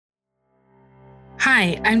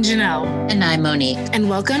Hi, I'm Janelle. And I'm Monique. And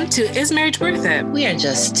welcome to Is Marriage Worth It? We are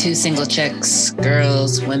just two single chicks,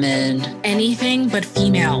 girls, women, anything but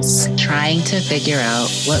females, trying to figure out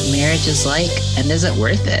what marriage is like and is it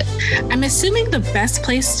worth it? I'm assuming the best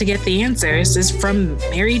place to get the answers is from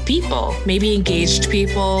married people, maybe engaged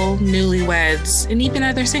people, newlyweds, and even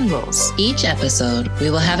other singles. Each episode,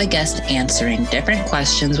 we will have a guest answering different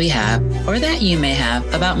questions we have or that you may have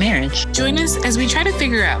about marriage. Join us as we try to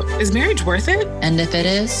figure out, is marriage worth it? And if it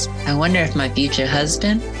is, I wonder if my future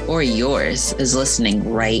husband or yours is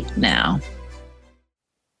listening right now.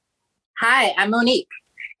 Hi, I'm Monique.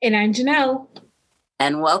 And I'm Janelle.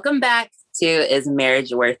 And welcome back to Is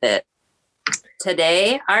Marriage Worth It?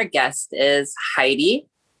 Today, our guest is Heidi.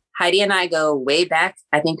 Heidi and I go way back,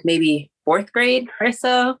 I think maybe fourth grade or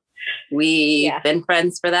so. We've been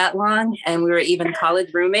friends for that long, and we were even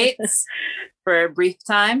college roommates for a brief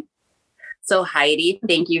time. So Heidi,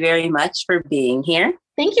 thank you very much for being here.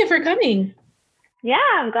 Thank you for coming. Yeah,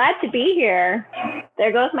 I'm glad to be here.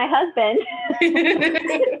 There goes my husband.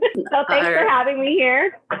 So thanks for having me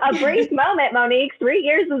here. A brief moment, Monique. 3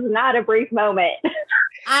 years is not a brief moment.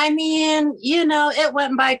 I mean, you know, it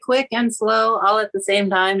went by quick and slow all at the same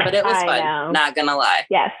time, but it was fun. Not gonna lie.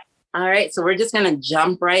 Yes. All right, so we're just gonna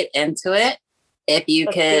jump right into it. If you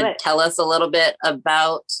could tell us a little bit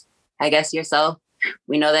about, I guess, yourself.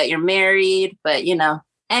 We know that you're married, but, you know,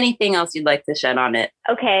 anything else you'd like to shed on it?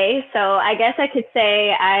 Okay, so I guess I could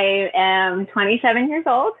say I am 27 years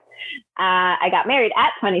old. I got married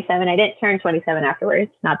at 27. I didn't turn 27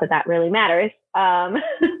 afterwards. Not that that really matters.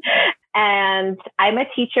 And I'm a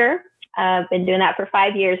teacher. I've been doing that for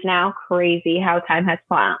 5 years now. Crazy how time has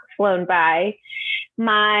flown by.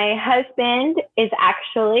 My husband is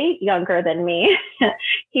actually younger than me.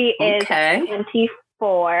 He is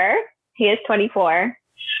 24. He is 24.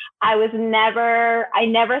 I never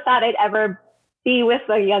thought I'd ever be with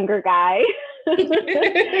a younger guy.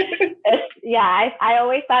 I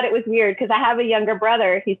always thought it was weird because I have a younger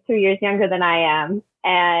brother. He's 2 years younger than I am.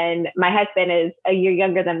 And my husband is a year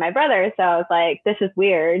younger than my brother. So I was like, this is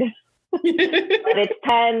weird. But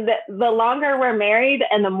the longer we're married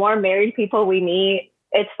and the more married people we meet,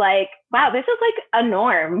 it's like, wow, this is like a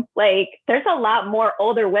norm. Like there's a lot more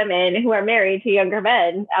older women who are married to younger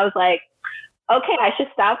men. I was like, okay, I should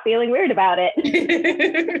stop feeling weird about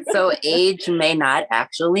it. So age may not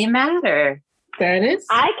actually matter. That is.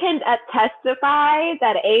 I can testify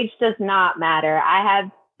that age does not matter. I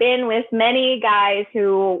have been with many guys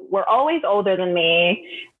who were always older than me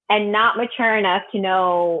and not mature enough to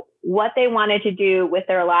know what they wanted to do with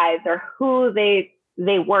their lives or who they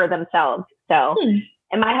were themselves. So,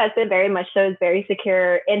 and my husband very much so is very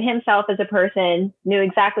secure in himself as a person, knew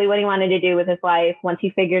exactly what he wanted to do with his life once he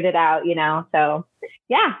figured it out, you know? So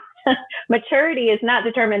yeah, maturity is not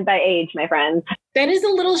determined by age, my friends. That is a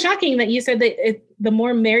little shocking that you said that the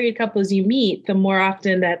more married couples you meet, the more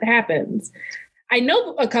often that happens. I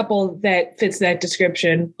know a couple that fits that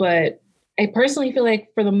description, but I personally feel like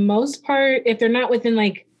for the most part, if they're not within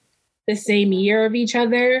like the same year of each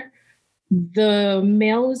other, the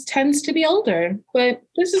males tends to be older, but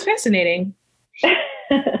this is fascinating.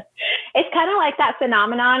 It's kind of like that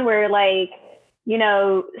phenomenon where like, you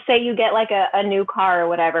know, say you get like a new car or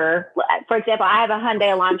whatever. For example, I have a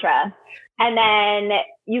Hyundai Elantra and then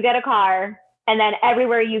you get a car and then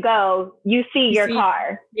everywhere you go, you see your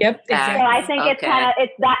car. Yep. Exactly. So I think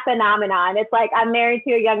it's that phenomenon. It's like I'm married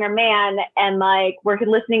to a younger man and like we're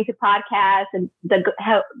listening to podcasts and the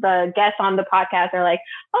guests on the podcast are like,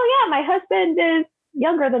 oh yeah, my husband is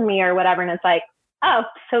younger than me or whatever. And it's like, oh,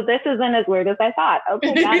 so this isn't as weird as I thought.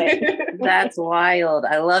 Okay, got it. That's wild.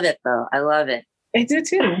 I love it though. I love it. I do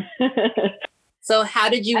too. So how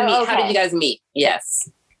did you meet? How did you guys meet?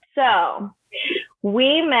 Yes. So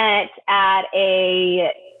we met at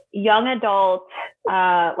a young adult,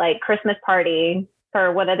 like Christmas party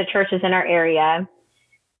for one of the churches in our area.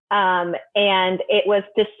 And it was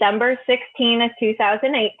December 16 of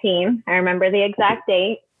 2018. I remember the exact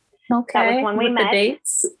date. Okay. That was when we met. The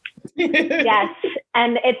dates. Yes.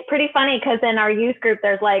 And it's pretty funny because in our youth group,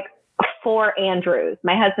 there's like 4 Andrews.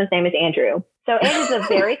 My husband's name is Andrew. So Andrew's a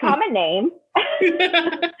very common name.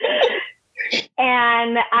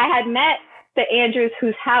 And I had met the Andrews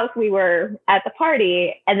whose house we were at the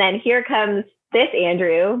party. And then here comes this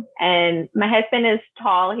Andrew. And my husband is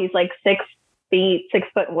tall. He's like 6 feet,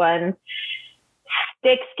 6'1",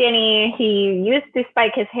 thick, skinny. He used to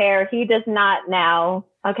spike his hair. He does not now.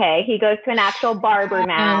 Okay. He goes to an actual barber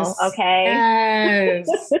now. Yes. Okay.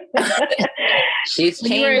 Yes. She's changed.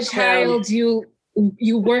 When you were a child,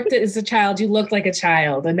 you worked as a child, you looked like a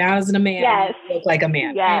child. And now as a man, you look like a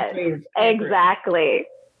man. Yes, exactly.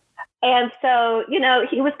 And so, you know,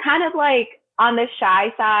 he was kind of like on the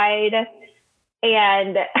shy side.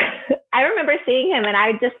 And I remember seeing him and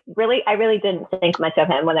I really didn't think much of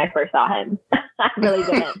him when I first saw him. I really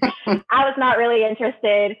didn't. I was not really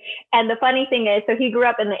interested. And the funny thing is, so he grew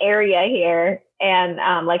up in the area here and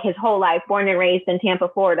like his whole life, born and raised in Tampa,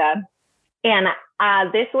 Florida. And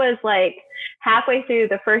this was like halfway through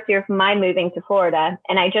the first year of my moving to Florida.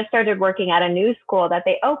 And I just started working at a new school that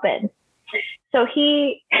they opened. So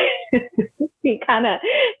he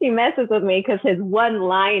messes with me because his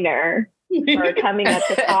one-liner for coming up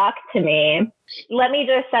to talk to me. Let me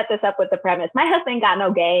just set this up with the premise. My husband got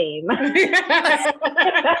no game. But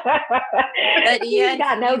yeah, you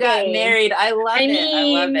got married. I love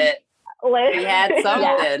it. We had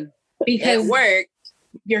something. Because it worked.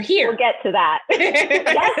 You're here. We'll get to that.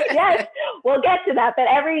 yes, we'll get to that. But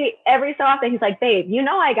every so often he's like, babe, you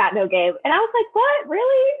know I got no game. And I was like, what?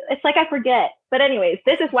 Really? It's like I forget. But anyways,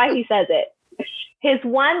 this is why he says it. His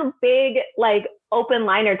one big like open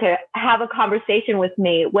liner to have a conversation with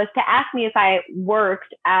me was to ask me if I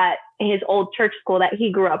worked at his old church school that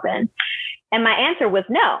he grew up in. And my answer was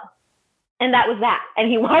no. And that was that.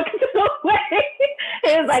 And he walked away.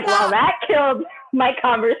 He was like, well, that killed my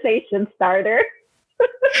conversation starter.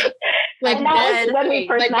 Like, when we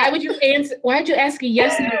first met. Why would you ask a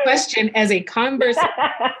yes no question as a conversation?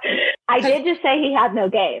 I did just say he had no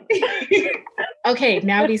game. Okay,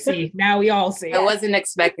 now we see. Now we all see. I wasn't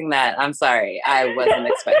expecting that. I'm sorry. I wasn't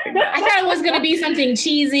expecting that. I thought it was going to be something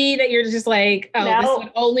cheesy that you're just like, oh, no. This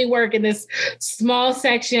would only work in this small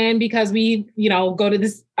section because we, go to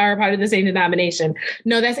this, are part of the same denomination.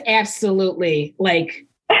 No, that's absolutely like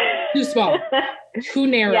too small. Too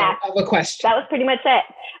narrow of a question. That was pretty much it.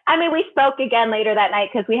 I mean, we spoke again later that night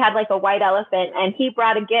because we had like a white elephant and he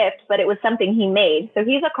brought a gift, but it was something he made. So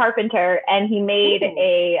he's a carpenter and he made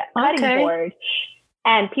a cutting board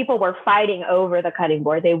and people were fighting over the cutting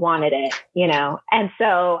board. They wanted it, And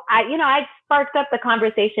so I sparked up the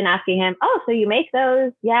conversation asking him, oh, so you make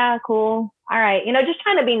those? Yeah, cool. All right. Just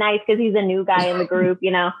trying to be nice because he's a new guy in the group,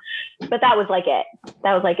 but that was like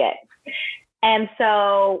it. And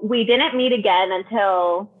so we didn't meet again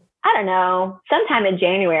until, I don't know, sometime in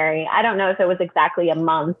January. I don't know if it was exactly a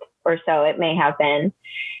month or so. It may have been.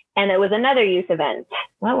 And it was another youth event.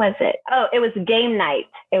 What was it? Oh, it was game night.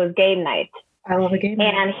 I love a game night.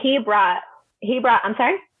 And he brought, I'm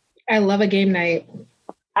sorry? I love a game night.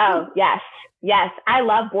 Oh, yes. Yes. I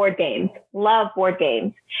love board games.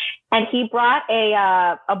 And he brought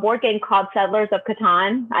a board game called Settlers of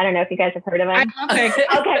Catan. I don't know if you guys have heard of it. I love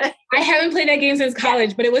it. Okay. I haven't played that game since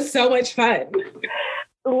college, but it was so much fun.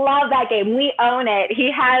 Love that game. We own it. He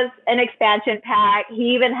has an expansion pack.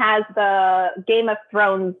 He even has the Game of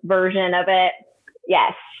Thrones version of it.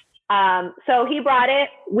 Yes. So he brought it.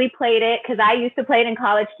 We played it because I used to play it in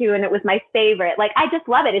college too, and it was my favorite. Like, I just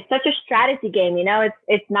love it. It's such a strategy game,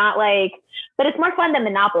 It's not like, but it's more fun than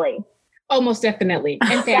Monopoly. Oh, most definitely.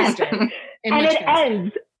 And faster. and it faster.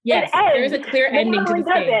 Ends. Yes, it ends. There is a clear ending to this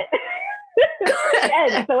game. It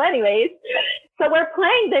ends. So anyways, so we're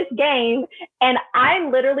playing this game and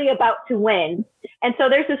I'm literally about to win. And so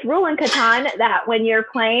there's this rule in Catan that when you're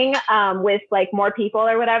playing with like more people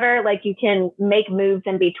or whatever, like you can make moves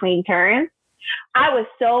in between turns. I was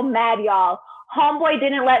so mad, y'all. Homeboy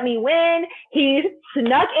didn't let me win. He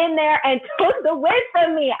snuck in there and took the win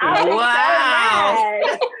from me. I was so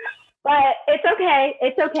mad. But it's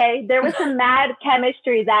okay. There was some mad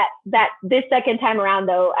chemistry that this second time around,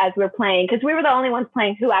 though, as we're playing, because we were the only ones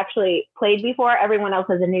playing who actually played before. Everyone else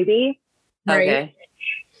was a newbie. Right? Okay.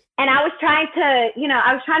 And I was trying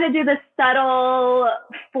to do the subtle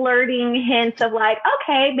flirting hints of like,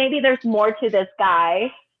 okay, maybe there's more to this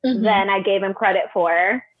guy than I gave him credit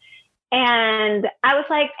for. And I was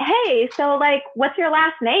like, hey, so like, what's your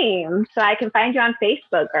last name? So I can find you on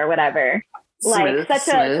Facebook or whatever. Like such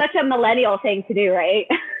a millennial thing to do, right?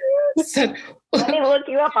 Let me look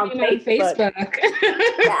you up on Facebook.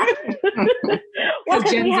 Yeah. Well,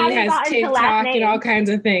 Gen Z has TikTok and all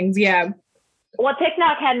kinds of things. Yeah. Well,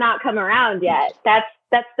 TikTok had not come around yet. That's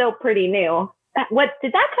still pretty new. What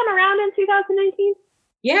did that come around in 2019?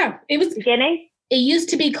 Yeah, it was beginning. It used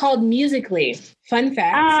to be called Musical.ly. Fun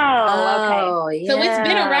fact. Oh, okay. So it's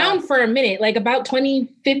been around for a minute, like about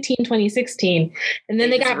 2015, 2016. And then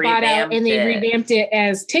they got bought out and they revamped it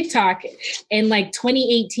as TikTok. And like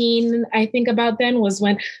 2018, I think about then was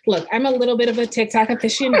when, look, I'm a little bit of a TikTok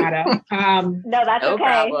aficionado. No, that's no okay.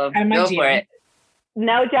 Problem. Go for it.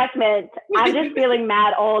 No judgment. I'm just feeling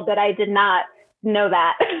mad old that I did not know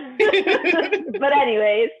that. But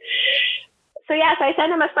anyways. So yes, I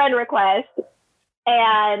sent him a friend request.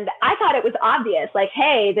 And I thought it was obvious, like,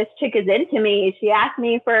 hey, this chick is into me. She asked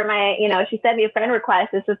me for my, she sent me a friend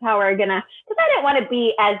request. This is how we're gonna, because I didn't want to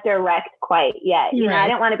be as direct quite yet. You know, I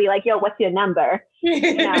didn't want to be like, yo, what's your number?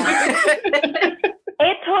 It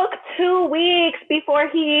took 2 weeks before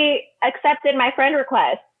he accepted my friend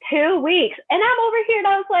request. 2 weeks. And I'm over here and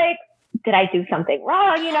I was like, did I do something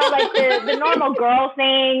wrong? Like the normal girl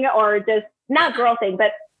thing, or just not girl thing,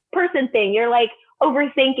 but person thing. You're like,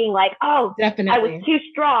 overthinking, like, oh, definitely, I was too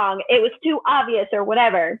strong. It was too obvious or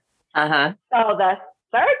whatever. So the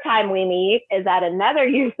third time we meet is at another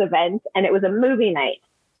youth event, and it was a movie night.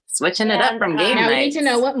 Switching it up from game night. Now we need to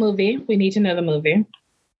know what movie. We need to know the movie.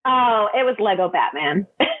 Oh, it was Lego Batman.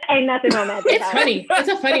 Ain't nothing romantic. It's funny. It's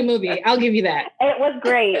a funny movie. I'll give you that. It was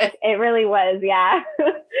great. It really was. Yeah.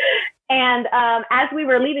 And as we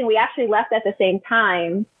were leaving, we actually left at the same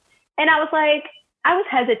time. And I was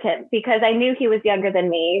hesitant because I knew he was younger than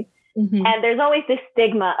me. Mm-hmm. And there's always this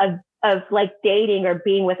stigma of like dating or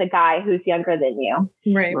being with a guy who's younger than you.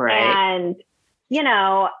 Right. And,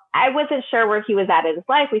 I wasn't sure where he was at in his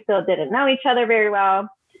life. We still didn't know each other very well.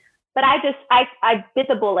 But I bit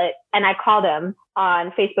the bullet and I called him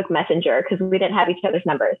on Facebook Messenger because we didn't have each other's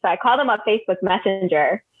numbers. So I called him on Facebook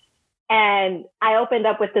Messenger. And I opened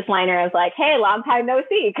up with this liner. I was like, hey, long time no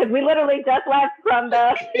see. Because we literally just left from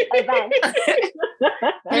the event.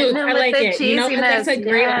 Dude, I like it. That's a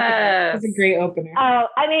great opener. That's a great opener. Oh,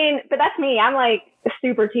 I mean, but that's me. I'm like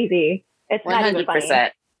super cheesy. It's 100%. Not even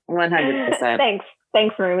funny. 100%.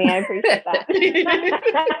 Thanks, Rumi. I appreciate that.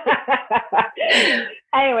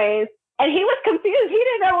 Anyways, and he was confused. He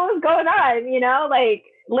didn't know what was going on, like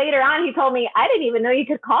later on, he told me, I didn't even know you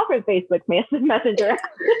could call for Facebook Messenger.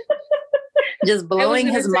 Just blowing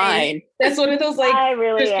his mind. That's one of those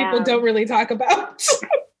people don't really talk about.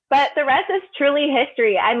 But the rest is truly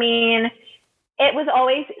history. I mean, it was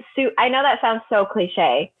always, I know that sounds so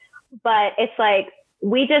cliche, but it's like,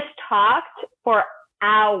 we just talked for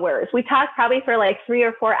hours. We talked probably for like 3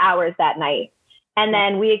 or 4 hours that night. And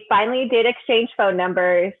then we finally did exchange phone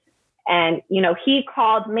numbers. And, he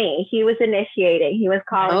called me. He was initiating. He was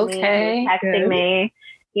calling me, he was texting me.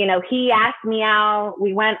 He asked me out.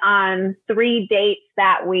 We went on 3 dates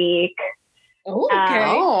that week.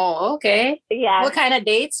 Okay. Yeah. What kind of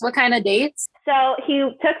dates? So he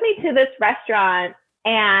took me to this restaurant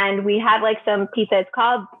and we had like some pizza. It's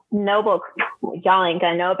called Noble. Y'all ain't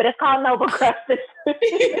gonna know, but it's called Noble Crust.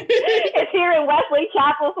 It's here in Wesley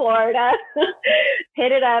Chapel, Florida.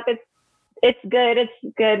 Hit it up. It's good. It's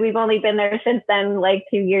good. We've only been there since then, like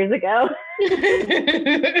 2 years ago.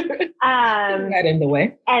 Got in the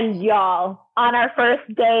way. And y'all, on our first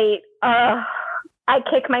date, I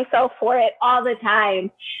kick myself for it all the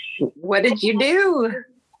time. What did you do?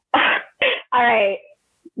 All right.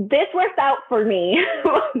 This worked out for me,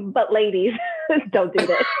 but ladies, don't do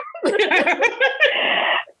this.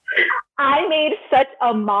 I made such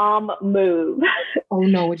a mom move. Oh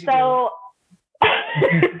no, what'd you do?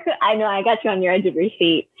 I know, I got you on your edge of your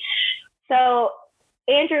seat. So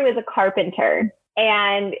Andrew is a carpenter.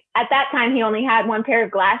 And at that time, he only had one pair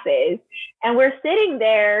of glasses. And we're sitting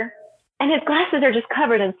there and his glasses are just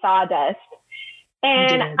covered in sawdust.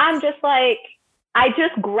 And I'm just like, I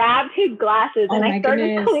just grabbed his glasses and I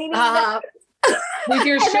started cleaning them. With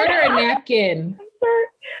your shirt or a napkin?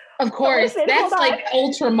 Of course. So listen, that's like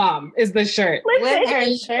ultra mom is the shirt. With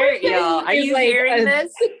her shirt, y'all. Are you hearing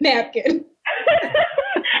this? Napkin.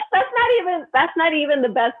 That's not even the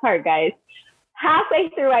best part, guys. Halfway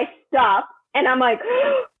through, I stop and I'm like,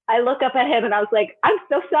 I look up at him and I was like, I'm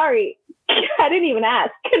so sorry. I didn't even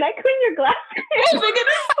ask. Can I clean your glasses? Oh my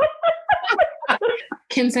goodness.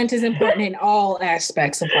 Consent is important in all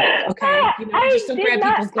aspects of life. Okay, just don't grab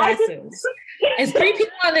people's glasses. As 3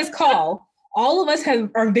 people on this call, all of us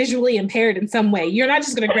are visually impaired in some way. You're not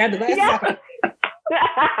just going to grab the glasses off.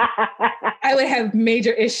 I would have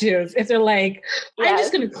major issues if they're like, I'm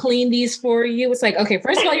just going to clean these for you. It's like, okay,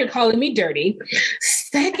 first of all, you're calling me dirty.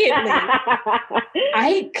 Secondly,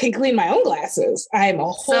 I can clean my own glasses. I'm a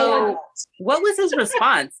whole. So, what was his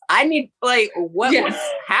response? I need,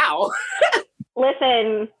 how?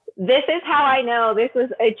 Listen, this is how I know this was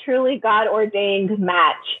a truly God-ordained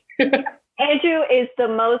match. Andrew is the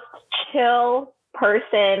most chill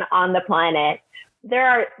person on the planet.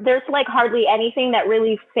 There's like hardly anything that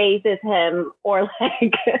really phases him or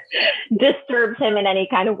like disturbs him in any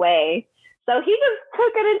kind of way. So he just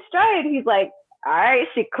took it in stride. He's like, all right,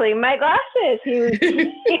 she cleaned my glasses. He was,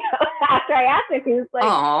 after I asked him, he was like,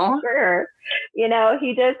 sure.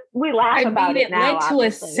 We laugh about it now. It led to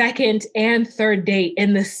a second and third date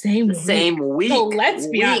in the same week. So let's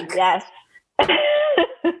be honest. Yes.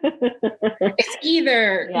 It's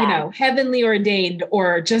either, you know, heavenly ordained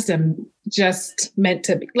or just meant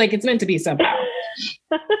to be, like it's meant to be somehow.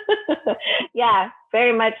 Yeah,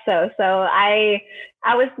 very much so. So I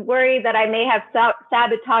was worried that I may have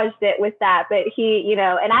sabotaged it with that, but he, you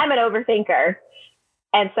know, and I'm an overthinker.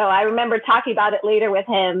 And so I remember talking about it later with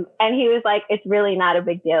him, and he was like, it's really not a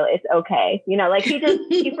big deal. It's okay. You know, like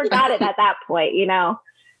he forgot it at that point, you know?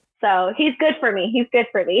 So he's good for me. He's good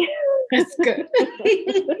for me. That's good.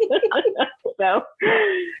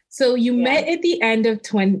 So you met at the end of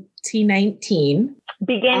 2019.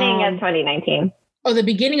 Beginning of 2019. Oh, the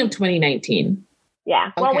beginning of 2019.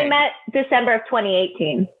 Yeah. Okay. Well, we met December of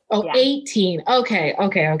 2018. Oh, yeah. 18. Okay.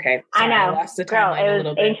 Sorry, I know. I lost the timeline it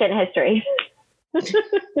was ancient history.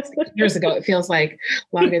 Years ago. It feels like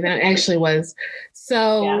longer than it actually was.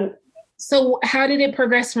 So how did it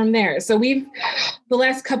progress from there? So the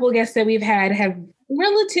last couple of guests that we've had have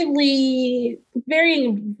relatively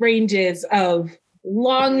varying ranges of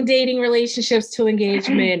long dating relationships to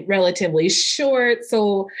engagement, relatively short.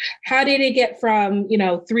 So how did it get from,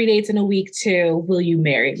 3 dates in a week to will you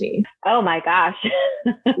marry me? Oh my gosh.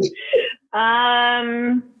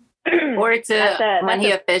 Or to when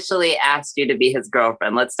he officially asked you to be his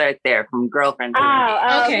girlfriend. Let's start there, from girlfriend to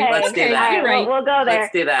okay. Let's do that. You're right. We'll go there.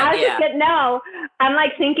 Let's do that. I'm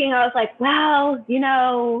like thinking, I was like, well,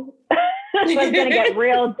 it's going to get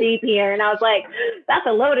real deep here. And I was like, that's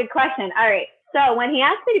a loaded question. All right. So when he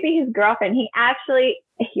asked me to be his girlfriend,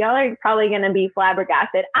 y'all are probably going to be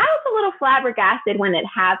flabbergasted. I was a little flabbergasted when it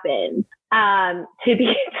happened, to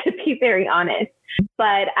be very honest.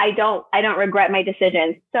 But I don't regret my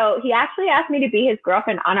decisions. So he actually asked me to be his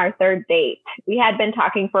girlfriend on our third date. We had been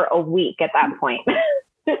talking for a week at that point.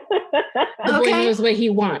 The boy knows what he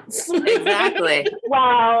wants. Exactly.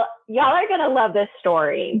 Well, y'all are going to love this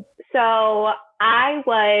story. So I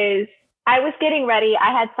was getting ready.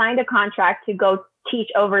 I had signed a contract to go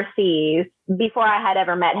teach overseas before I had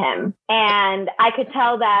ever met him. And I could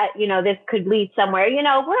tell that, this could lead somewhere.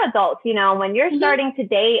 We're adults, when you're starting to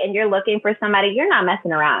date and you're looking for somebody, you're not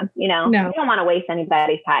messing around, No. You don't want to waste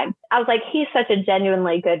anybody's time. I was like, he's such a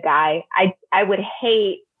genuinely good guy. I would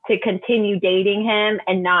hate to continue dating him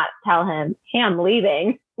and not tell him, hey, I'm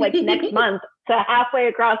leaving like next month to halfway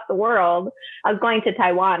across the world. I was going to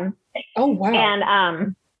Taiwan. Oh, wow.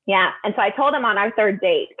 And, yeah. And so I told him on our third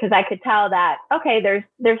date, because I could tell that, okay,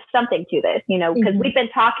 there's something to this, because we've been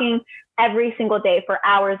talking every single day for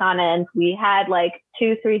hours on end. We had like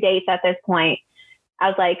 2-3 dates at this point. I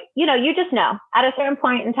was like, you just know at a certain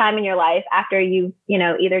point in time in your life, after you,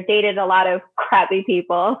 either dated a lot of crappy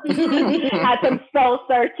people, had some soul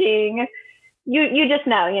searching, you just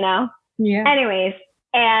know, Yeah. Anyways.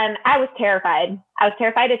 And I was terrified. I was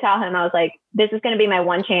terrified to tell him. I was like, this is going to be my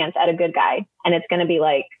one chance at a good guy. And it's going to be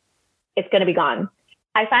gone.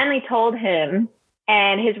 I finally told him,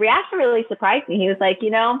 and his reaction really surprised me. He was like,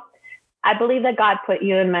 I believe that God put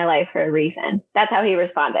you in my life for a reason. That's how he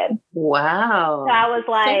responded. Wow. So I was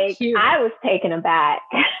like, so I was taken aback.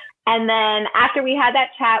 And then after we had that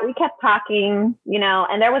chat, we kept talking,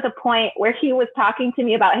 and there was a point where he was talking to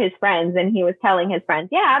me about his friends, and he was telling his friends,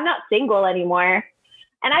 yeah, I'm not single anymore.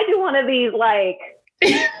 And I do one of these, like,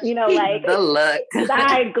 like the look.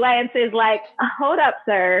 side glances, like, hold up,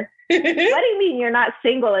 sir. What do you mean you're not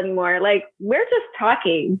single anymore? Like, we're just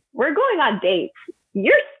talking. We're going on dates.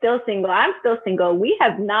 You're still single. I'm still single. We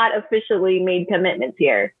have not officially made commitments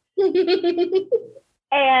here.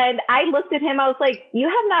 And I looked at him. I was like, you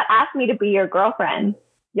have not asked me to be your girlfriend.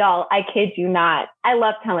 Y'all, I kid you not. I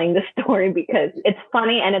love telling this story because it's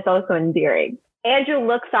funny and it's also endearing. Andrew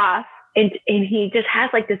looks off. And he just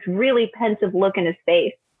has like this really pensive look in his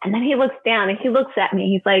face. And then he looks down and he looks at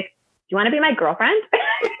me. He's like, do you want to be my girlfriend?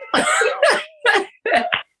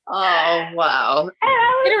 Oh, wow.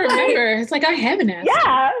 I don't remember. It's like, I haven't asked.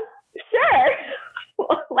 Yeah, sure.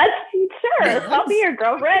 I'll be your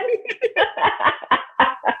girlfriend.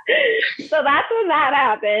 So that's when that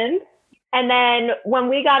happened. And then when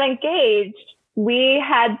we got engaged, we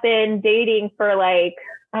had been dating for like,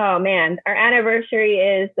 oh man, our anniversary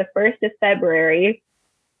is the 1st of February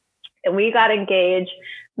and we got engaged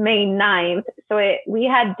May 9th. So we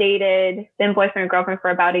had dated, been boyfriend and girlfriend for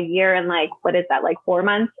about a year and like, what is that? Like 4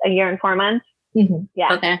 months, a year and 4 months. Mm-hmm.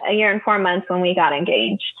 Yeah. Okay. A year and 4 months when we got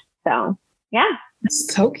engaged. So yeah.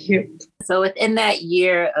 So cute. So within that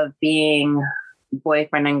year of being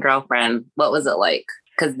boyfriend and girlfriend, what was it like?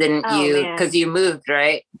 Because you moved,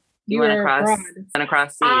 right? You went across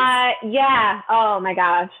seas. Yeah. Oh my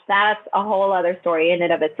gosh. That's a whole other story in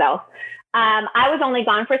and of itself. I was only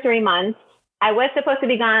gone for 3 months. I was supposed to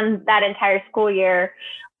be gone that entire school year,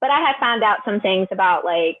 But I had found out some things about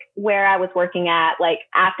like where I was working at, like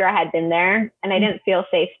after I had been there, and I didn't feel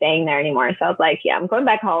safe staying there anymore. So I was like, yeah, I'm going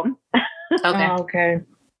back home. Okay. Okay.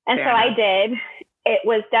 And Fair so I enough. did. It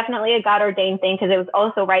was definitely a God ordained thing because it was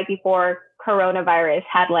also right before coronavirus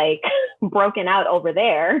had like broken out over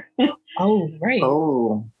there. Oh, right.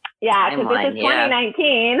 Oh, Yeah, because this Timeline, is yeah.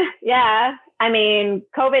 2019. Yeah. I mean,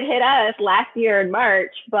 COVID hit us last year in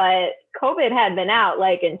March, but COVID had been out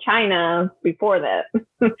like in China before that.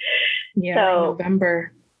 Yeah, So-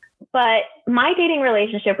 November. But my dating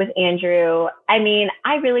relationship with Andrew, I mean,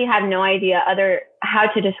 I really have no idea how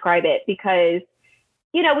to describe it because,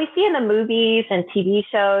 you know, we see in the movies and TV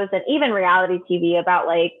shows and even reality TV about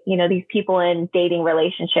like, you know, these people in dating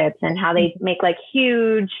relationships and how they make like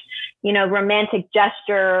huge, you know, romantic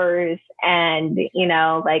gestures and, you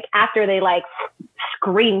know, like after they like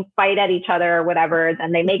scream, fight at each other or whatever,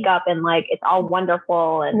 then they make up and like it's all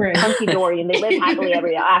wonderful and Right. hunky-dory and they live happily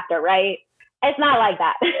ever after, right? It's not like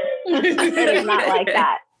that. It is not like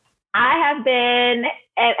that. I have been,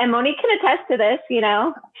 and Monique can attest to this, you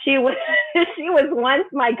know, she was once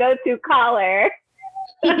my go-to caller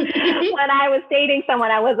when I was dating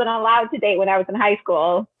someone I wasn't allowed to date when I was in high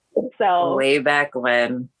school. So, way back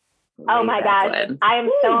when. oh Way my back gosh, when. I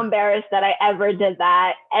am so embarrassed that I ever did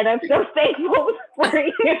that. And I'm so thankful for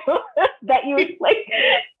you that you like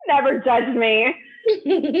never judged me.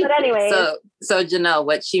 But anyway. So Janelle,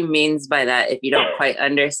 what she means by that, if you don't quite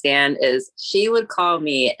understand, is she would call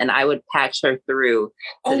me and I would patch her through to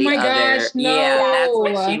Oh the my other. gosh, Yeah, that's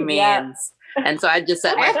what she no. means. Yeah. And so I just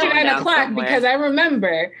set my After phone 9 down o'clock, somewhere. because I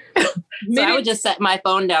remember. So I would just set my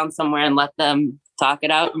phone down somewhere and let them talk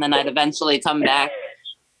it out, and then I'd eventually come back,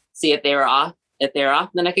 see if they were off. If they were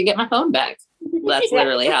off, then I could get my phone back. That's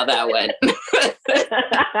literally how that went.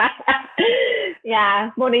 Yeah,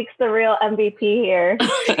 Monique's the real MVP here.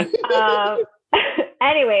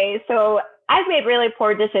 Anyway, so I've made really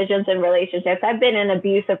poor decisions in relationships. I've been in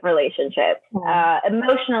abusive relationships,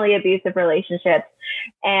 emotionally abusive relationships,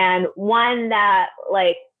 and one that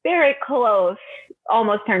like very close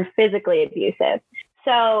almost turned physically abusive.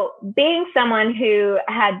 So being someone who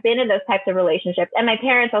had been in those types of relationships, and my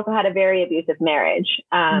parents also had a very abusive marriage.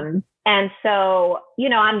 And so, you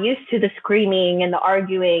know, I'm used to the screaming and the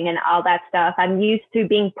arguing and all that stuff. I'm used to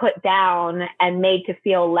being put down and made to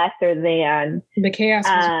feel lesser than. The chaos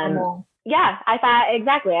was normal. Yeah, I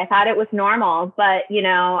thought it was normal. But, you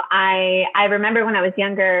know, I remember when I was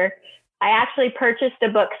younger, I actually purchased a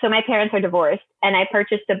book. So my parents are divorced, and I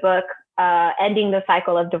purchased a book ending the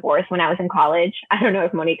cycle of divorce when I was in college. I don't know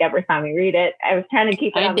if Monique ever saw me read it. I was trying to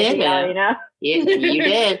keep it on the DL, you know? You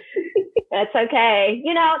did. That's okay.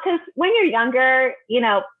 You know, because when you're younger, you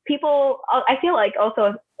know, people, I feel like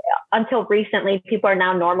also until recently, people are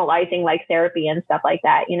now normalizing like therapy and stuff like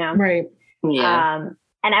that, you know? Right. Yeah.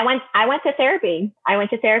 And I went to therapy. I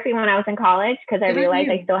went to therapy when I was in college because I Good on realized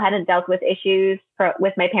you. I still hadn't dealt with issues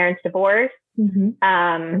with my parents' divorce. Mm-hmm.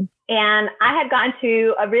 And I had gotten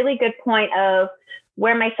to a really good point of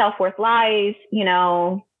where my self-worth lies, you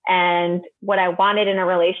know, and what I wanted in a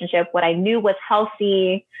relationship, what I knew was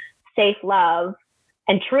healthy, safe love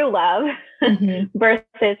and true love Mm-hmm.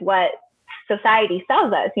 versus what society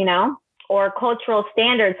sells us, you know, or cultural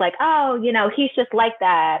standards like, oh, you know, he's just like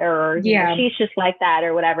that, or you know, she's just like that,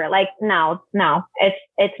 or whatever. Like, no,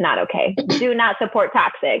 it's not okay. Do not support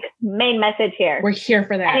toxic. Main message here. We're here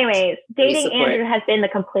for that. Anyways, dating Andrew has been the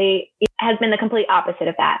complete opposite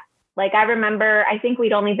of that. Like, I remember, I think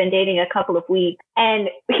we'd only been dating a couple of weeks, and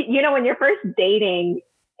you know, when you're first dating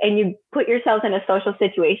and you put yourselves in a social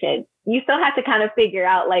situation, you still have to kind of figure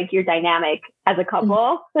out like your dynamic as a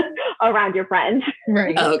couple around your friends.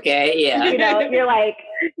 Right. Okay. Yeah. You know, you're like,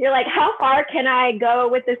 how far can I go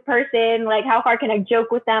with this person? Like, how far can I joke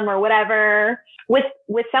with them or whatever? With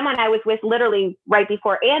someone I was with literally right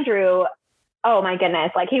before Andrew, oh my goodness,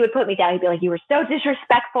 like he would put me down. He'd be like, you were so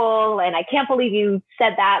disrespectful, and I can't believe you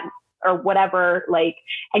said that or whatever, like,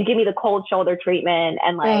 and give me the cold shoulder treatment.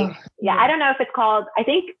 And like, yeah, I don't know if it's called, I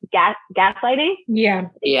think gaslighting. Yeah.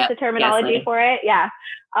 Yeah. The terminology gaslighting for it. Yeah.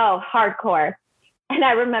 Oh, hardcore. And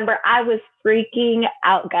I remember I was freaking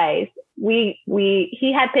out, guys.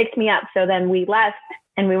 He had picked me up. So then we left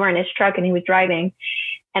and we were in his truck and he was driving,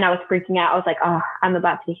 and I was freaking out. I was like, oh, I'm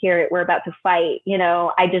about to hear it. We're about to fight. You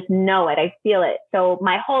know, I just know it. I feel it. So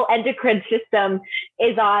my whole endocrine system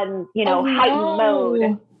is on, you know, heightened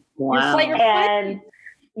mode. Wow. And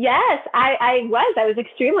yes, I was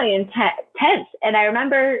extremely intense. And I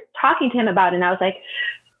remember talking to him about it, and I was like,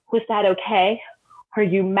 was that okay? Are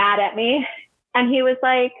you mad at me? And he was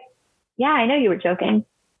like, yeah, I know you were joking.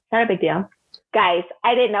 Not a big deal. Guys,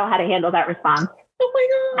 I didn't know how to handle that response. Oh my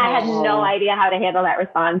God. I had no idea how to handle that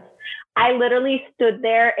response. I literally stood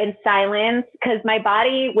there in silence because my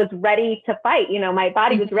body was ready to fight. You know, my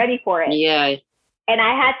body was ready for it. Yeah. And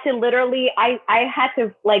I had to literally, I had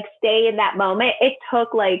to like stay in that moment. It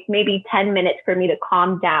took like maybe 10 minutes for me to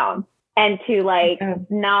calm down and to like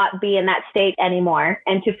not be in that state anymore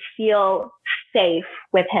and to feel safe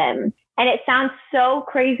with him. And it sounds so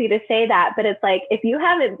crazy to say that, but it's like, if you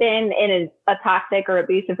haven't been in a toxic or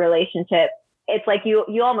abusive relationship, it's like you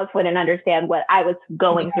almost wouldn't understand what I was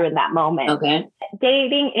going through in that moment. Okay.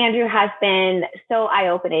 Dating Andrew has been so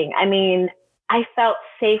eye-opening. I mean, I felt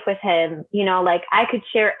safe with him, you know, like I could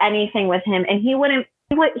share anything with him and he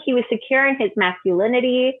was secure in his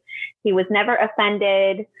masculinity. He was never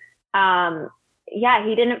offended.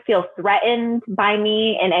 He didn't feel threatened by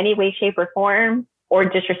me in any way, shape, or form or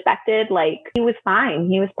disrespected. Like he was fine.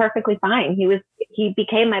 He was perfectly fine. He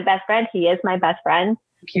became my best friend. He is my best friend.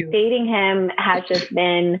 Cute. Dating him has just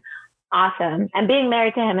been awesome. And being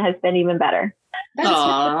married to him has been even better.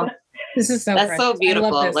 Aww. This is so That's precious. so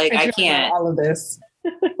beautiful. Like I can't. All of this.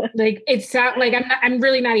 Like it's not like I'm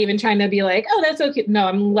really not even trying to be like, oh, that's so cute. No,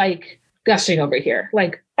 I'm like gushing over here.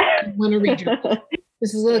 Like I want to read your book.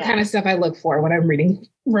 This is the kind of stuff I look for when I'm reading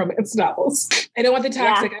romance novels. I don't want the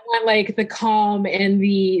toxic. I want like the calm and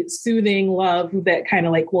the soothing love that kind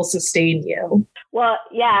of like will sustain you. Well,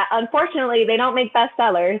 yeah, unfortunately, they don't make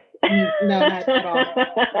bestsellers. No, not at all.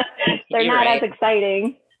 They're not as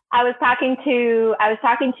exciting. I was talking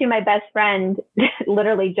to my best friend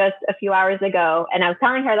literally just a few hours ago, and I was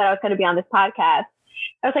telling her that I was going to be on this podcast.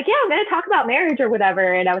 I was like, yeah, I'm going to talk about marriage or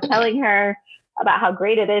whatever. And I was telling her about how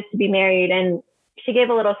great it is to be married. And she gave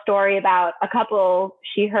a little story about a couple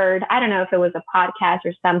she heard. I don't know if it was a podcast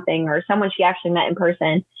or something, or someone she actually met in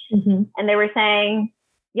person. Mm-hmm. And they were saying,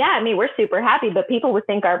 yeah, I mean, we're super happy, but people would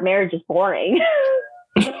think our marriage is boring.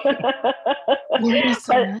 But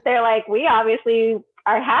they're like, we obviously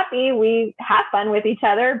are happy. We have fun with each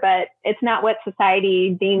other, but it's not what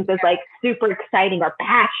society deems as like super exciting or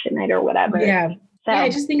passionate or whatever. Yeah. So. Yeah, I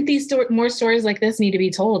just think these more stories like this need to be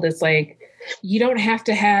told. It's like, you don't have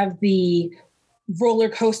to have the roller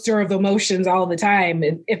coaster of emotions all the time.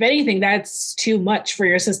 If anything, that's too much for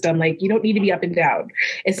your system. Like you don't need to be up and down.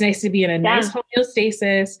 It's nice to be in a nice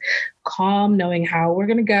homeostasis, calm, knowing how we're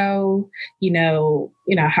going to go, you know,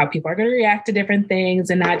 how people are going to react to different things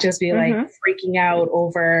and not just be like freaking out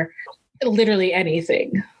over literally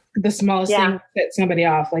anything. The smallest thing set somebody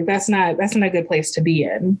off. Like that's not a good place to be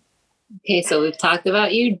in. Okay. So we've talked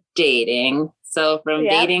about you dating. So from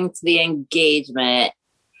dating to the engagement,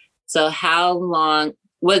 so how long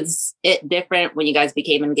was it different when you guys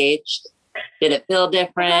became engaged? Did it feel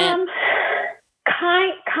different?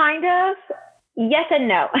 Kind of. Yes and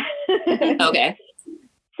no. Okay.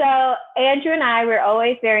 So Andrew and I were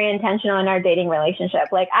always very intentional in our dating relationship.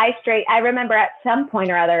 Like I remember at some point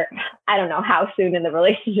or other, I don't know how soon in the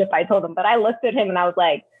relationship I told him, but I looked at him and I was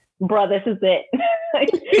like, bro, this is it.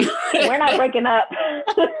 We're not breaking up.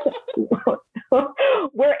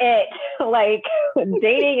 We're it. Like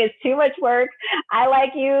dating is too much work. I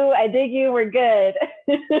like you. I dig you. We're good.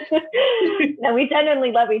 And we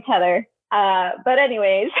genuinely love each other. But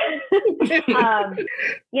anyways,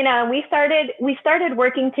 we started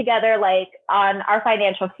working together, like on our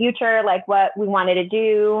financial future, like what we wanted to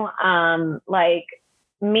do. Like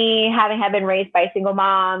me having been raised by a single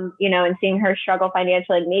mom, and seeing her struggle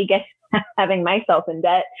financially, and me having myself in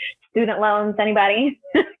debt, student loans, anybody,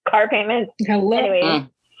 car payments. Hello. Anyways,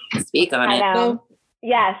 speak on it. I know.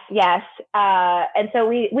 Yes. And so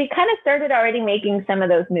we kind of started already making some of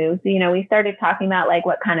those moves. We started talking about like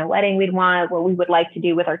what kind of wedding we'd want, what we would like to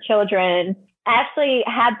do with our children. Actually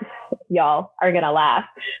y'all are going to laugh.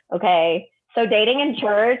 Okay. So dating in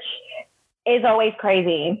church is always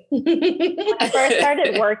crazy. When I first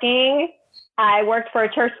started working, I worked for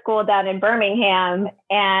a church school down in Birmingham,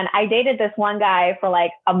 and I dated this one guy for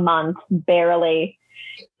like a month, barely.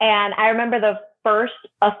 And I remember the first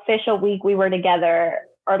official week we were together,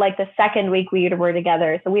 or like the second week we were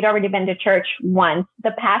together. So we'd already been to church once.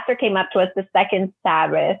 The pastor came up to us the second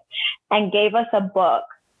Sabbath and gave us a book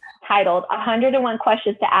titled 101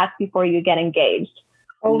 Questions to Ask Before You Get Engaged.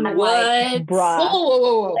 Oh, what? Like, bruh.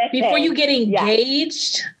 Whoa. Before you get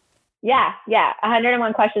engaged? Yeah.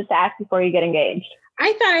 101 Questions to Ask Before You Get Engaged.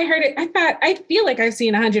 I thought I heard it. I feel like I've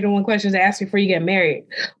seen 101 questions to ask before you get married.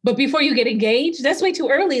 But before you get engaged, that's way too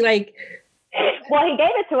early. Like, well, he gave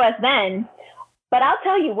it to us then. But I'll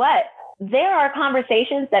tell you what, there are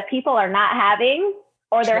conversations that people are not having,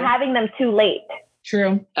 or they're having them too late.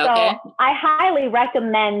 True. So okay. I highly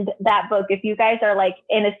recommend that book if you guys are like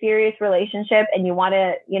in a serious relationship and you want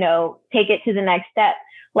to, take it to the next step.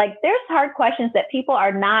 Like there's hard questions that people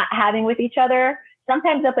are not having with each other,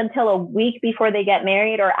 sometimes up until a week before they get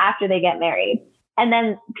married or after they get married. And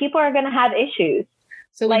then people are going to have issues.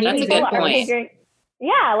 So like that's a good point.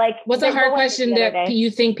 Like what's a hard question that you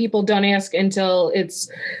think people don't ask until it's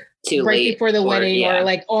too right late before the wedding or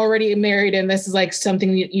like already married, and this is like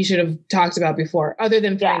something that you should have talked about before, other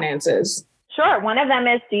than finances? Sure. One of them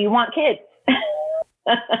is, do you want kids?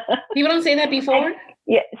 People don't say that before?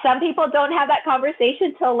 Yeah. Some people don't have that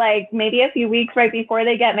conversation till like maybe a few weeks right before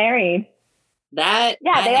they get married. They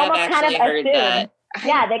almost kind of heard assume. that.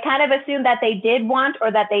 Yeah, they kind of assume that they did want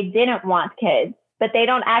or that they didn't want kids, but they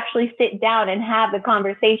don't actually sit down and have the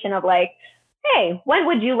conversation of like, hey, when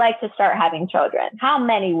would you like to start having children? How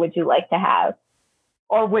many would you like to have?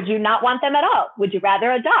 Or would you not want them at all? Would you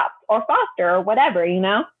rather adopt or foster or whatever, you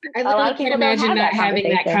know? I literally can't imagine not having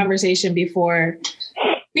that conversation before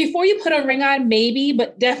you put a ring on, maybe,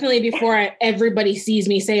 but definitely before everybody sees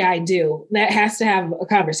me say I do. That has to have a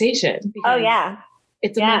conversation. Oh, yeah.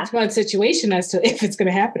 It's a month-to-month situation as to if it's going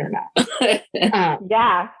to happen or not.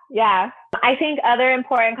 Yeah. I think other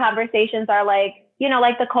important conversations are like, you know,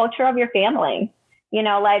 like the culture of your family, you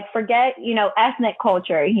know, like forget, you know, ethnic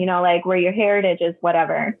culture, you know, like where your heritage is,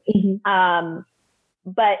 whatever. Mm-hmm.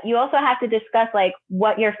 But you also have to discuss like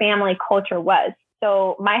what your family culture was.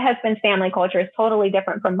 So my husband's family culture is totally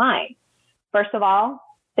different from mine. First of all,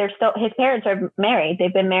 his parents are married.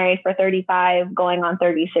 They've been married for 35, going on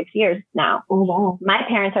 36 years now. Oh, wow. My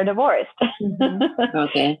parents are divorced. Mm-hmm.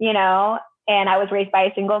 Okay. You know, and I was raised by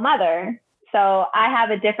a single mother. So I have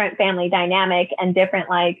a different family dynamic and different,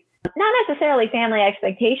 like, not necessarily family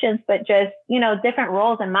expectations, but just, you know, different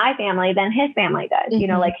roles in my family than his family does. Mm-hmm. You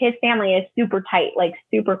know, like his family is super tight, like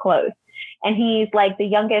super close. And he's like the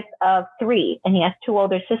youngest of 3 and he has 2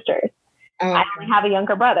 older sisters. Oh. I only have a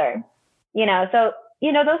younger brother, you know, so,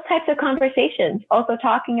 you know, those types of conversations. Also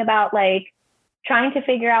talking about like trying to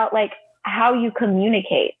figure out like how you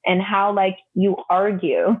communicate and how like you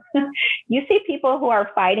argue. You see people who are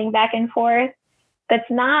fighting back and forth. It's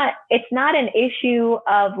not an issue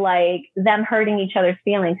of like them hurting each other's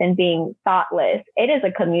feelings and being thoughtless. It is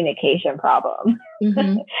a communication problem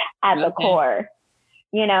mm-hmm. at the core,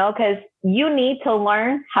 you know, because you need to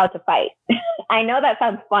learn how to fight. I know that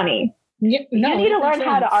sounds funny. Yeah, no, you need to learn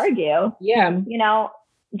how to argue. Yeah. You know,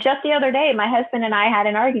 just the other day, my husband and I had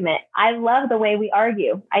an argument. I love the way we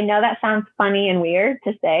argue. I know that sounds funny and weird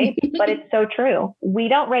to say, but it's so true. We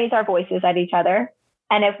don't raise our voices at each other.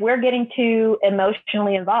 And if we're getting too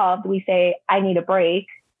emotionally involved, we say, I need a break.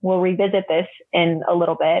 We'll revisit this in a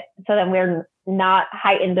little bit. So then we're not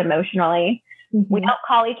heightened emotionally. Mm-hmm. We don't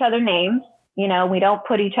call each other names. You know, we don't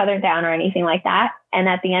put each other down or anything like that. And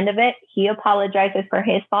at the end of it, he apologizes for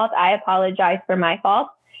his fault. I apologize for my fault.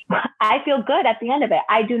 I feel good at the end of it.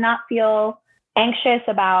 I do not feel anxious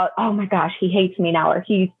about, oh my gosh, he hates me now, or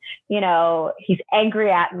he's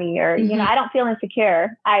angry at me, or, mm-hmm. you know, I don't feel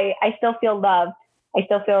insecure. I still feel loved. I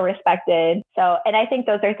still feel respected. So, and I think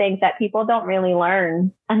those are things that people don't really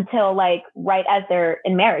learn until like right as they're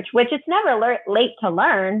in marriage, which it's never late to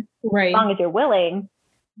learn, right, as long as you're willing.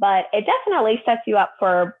 But it definitely sets you up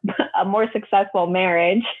for a more successful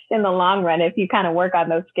marriage in the long run if you kind of work on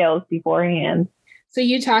those skills beforehand. So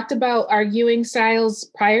you talked about arguing styles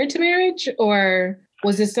prior to marriage, or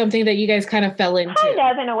was this something that you guys kind of fell into? Kind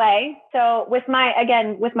of, in a way. So with my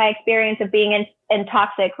experience of being in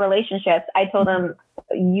toxic relationships, I told them,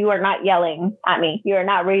 you are not yelling at me. You are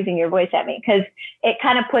not raising your voice at me, because it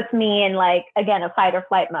kind of puts me in like, again, a fight or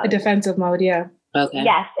flight mode. A defensive mode, yeah. Okay.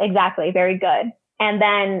 Yes, exactly. Very good. And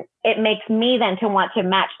then it makes me then to want to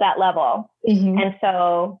match that level. Mm-hmm. And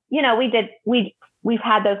so, you know, we've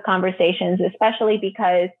had those conversations, especially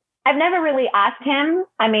because I've never really asked him.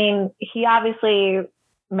 I mean, he obviously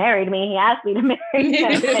married me. He asked me to marry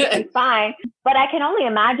him. It's fine. But I can only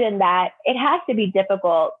imagine that it has to be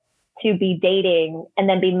difficult to be dating and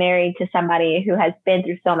then be married to somebody who has been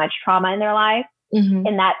through so much trauma in their life, mm-hmm.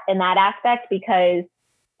 in that aspect, because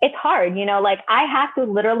it's hard, you know, like I have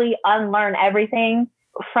to literally unlearn everything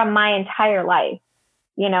from my entire life,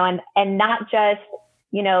 you know, and not just,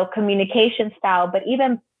 you know, communication style, but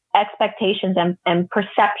even expectations and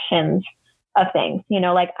perceptions of things, you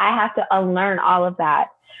know, like I have to unlearn all of that,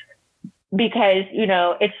 because, you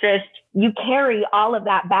know, it's just, you carry all of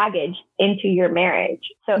that baggage into your marriage.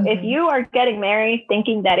 So mm-hmm. if you are getting married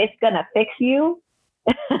thinking that it's going to fix you,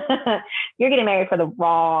 you're getting married for the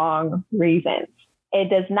wrong reasons. It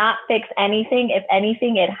does not fix anything. If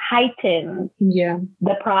anything, it heightens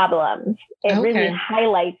the problems. It really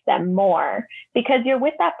highlights them more because you're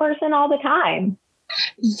with that person all the time.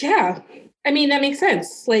 Yeah. I mean, that makes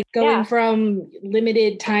sense. Like going from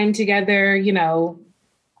limited time together, you know,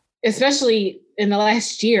 especially in the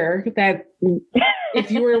last year, that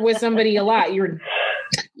if you were with somebody a lot, you're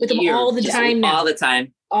with them all the time now. All the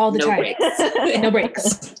time. All the no time. Breaks. No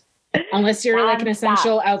breaks. Unless you're like an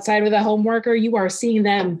essential outside with a home worker, you are seeing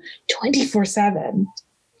them 24/7.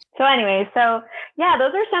 So anyway, yeah,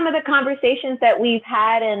 those are some of the conversations that we've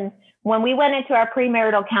had. And when we went into our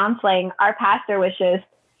premarital counseling, our pastor was just,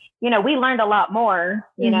 we learned a lot more,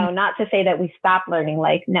 not to say that we stopped learning,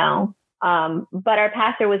 like, no. But our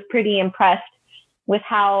pastor was pretty impressed with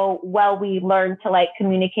how well we learned to like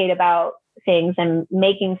communicate about things and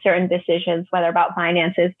making certain decisions, whether about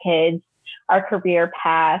finances, kids, our career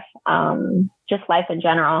path, just life in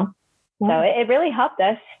general. So it really helped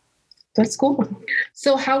us. That's cool.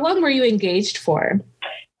 So how long were you engaged for?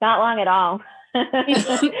 Not long at all.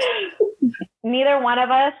 Neither one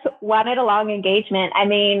of us wanted a long engagement. I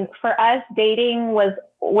mean, for us, dating was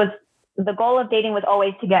the goal of dating was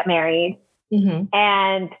always to get married. Mm-hmm.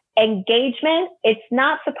 And engagement, it's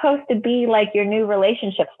not supposed to be like your new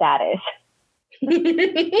relationship status.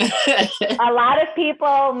 A lot of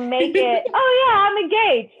people make it, oh yeah, I'm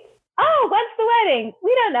engaged. Oh, when's the wedding?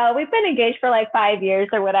 We don't know. We've been engaged for like 5 years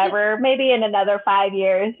or whatever, maybe in another 5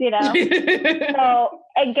 years, So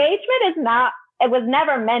engagement it was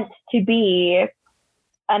never meant to be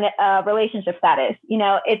a relationship status.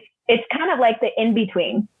 It's kind of like the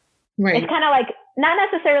in-between. Right. It's kind of like, not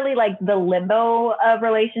necessarily like the limbo of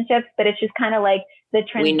relationships, but it's just kind of like the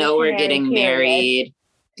transition. We know we're getting married.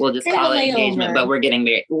 We'll just call it engagement, but we're getting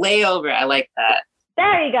married. Layover. I like that.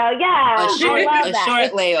 There you go. Yeah. A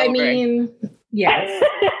short layover. I mean, yes.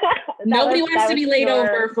 Nobody wants to be laid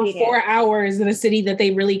over for 4 hours in a city that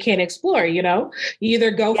they really can't explore, You either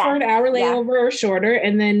go for an hour layover or shorter,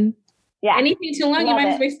 and then anything too long, you might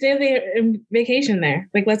as well stay there in vacation there.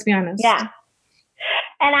 Like, let's be honest. Yeah.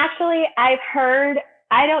 And actually, I've heard,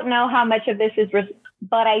 I don't know how much of this is,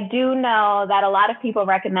 but I do know that a lot of people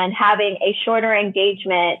recommend having a shorter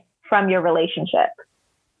engagement from your relationship.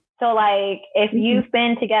 So like, if you've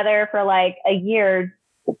been together for like a year,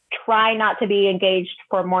 try not to be engaged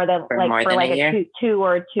for more than a two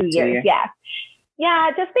or 2 years. Yeah.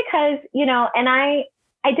 Yeah. Just because, and I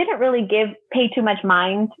didn't really pay too much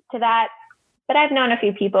mind to that, but I've known a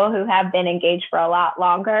few people who have been engaged for a lot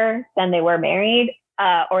longer than they were married,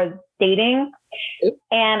 or dating.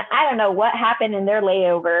 And I don't know what happened in their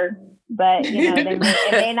layover, but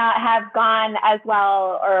it may not have gone as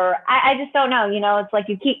well, or I just don't know. It's like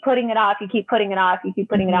you keep putting it off, you keep putting it off.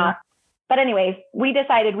 But anyways, we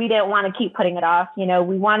decided we didn't want to keep putting it off. We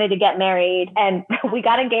wanted to get married, and we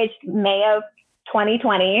got engaged May of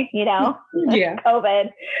 2020,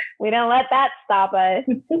 COVID. We didn't let that stop us.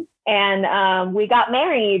 And we got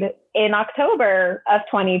married in October of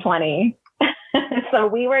 2020. So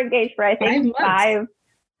we were engaged for, I think,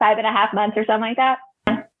 5.5 months or something like that.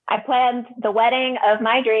 I planned the wedding of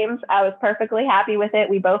my dreams. I was perfectly happy with it.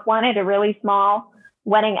 We both wanted a really small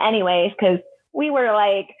wedding anyways, because we were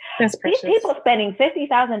like, these people spending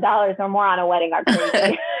 $50,000 or more on a wedding are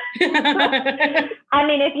crazy. I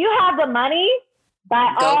mean, if you have the money,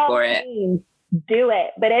 by all means, do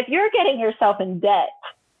it. But if you're getting yourself in debt,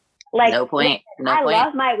 like, no point. I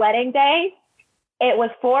love my wedding day. It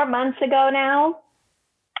was 4 months ago now.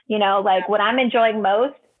 Like what I'm enjoying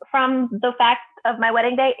most from the fact of my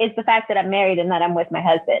wedding day is the fact that I'm married and that I'm with my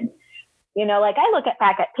husband. Like I look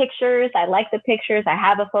back at pictures. I like the pictures. I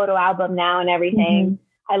have a photo album now and everything.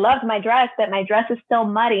 Mm-hmm. I loved my dress, but my dress is still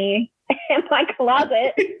muddy in my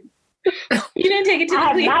closet. You didn't take it to the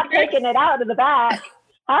cleaners? I'm not taking it out of the back.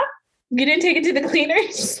 Huh? You didn't take it to the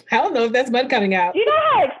cleaners? I don't know if that's mud coming out. Do you know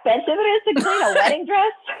how expensive it is to clean a wedding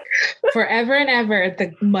dress? Forever and ever,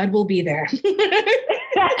 the mud will be there.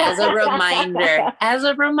 As a reminder.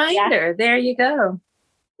 Yeah. There you go.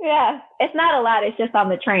 Yeah. It's not a lot. It's just on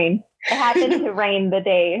the train. It happened to rain the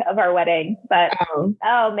day of our wedding. But,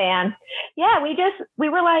 oh man. Yeah, we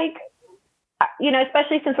were like,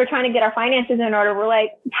 especially since we're trying to get our finances in order, we're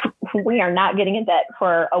like, we are not getting in debt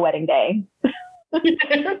for a wedding day.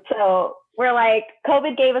 So we're like,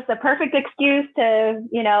 COVID gave us the perfect excuse to,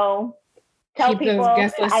 tell keep people.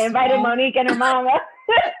 I invited Monique and her mama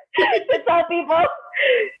to tell people,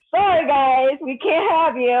 sorry guys, we can't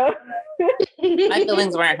have you. My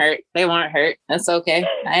feelings weren't hurt. They weren't hurt. That's okay.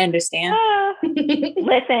 I understand.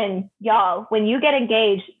 Listen, y'all, when you get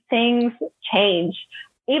engaged, things change.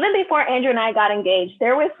 Even before Andrew and I got engaged,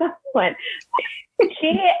 there was someone,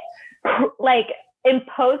 she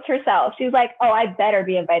imposed herself. She was like, oh, I better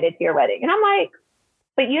be invited to your wedding. And I'm like,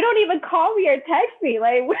 but you don't even call me or text me.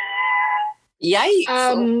 Like, Yikes.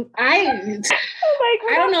 I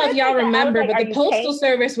don't know if y'all remember, but the Postal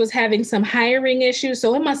Service was having some hiring issues,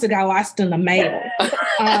 so it must have got lost in the mail.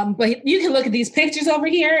 But you can look at these pictures over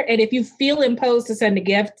here, and if you feel imposed to send a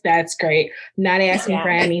gift, that's great. Not asking for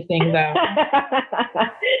anything though.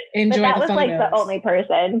 Enjoy but that the was photos. Like the only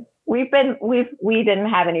person. We didn't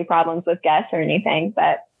have any problems with guests or anything,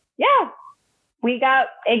 but yeah, we got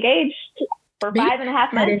engaged for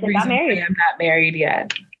 5.5 months and got married. I'm not married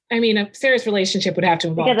yet. I mean, a serious relationship would have to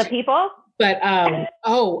involve because of people. But I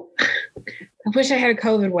wish I had a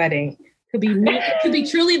COVID wedding. Could be me. It could be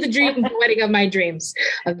truly the dream wedding of my dreams.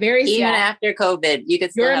 A very even after COVID, you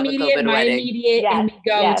could still have a COVID my wedding. Immediate, and we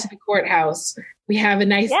go to the courthouse. We have a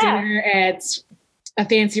nice dinner at a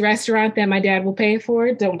fancy restaurant that my dad will pay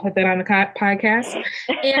for. Don't put that on the podcast.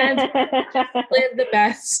 And live the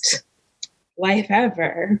best life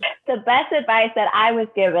ever. The best advice that I was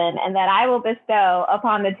given and that I will bestow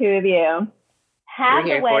upon the two of you: have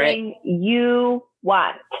the wedding you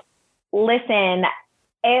want. Listen,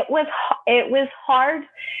 it was hard.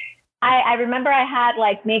 I remember I had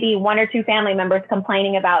like maybe 1 or 2 family members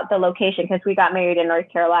complaining about the location because we got married in North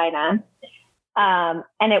Carolina.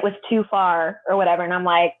 And it was too far or whatever. And I'm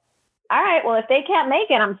like, all right, well, if they can't make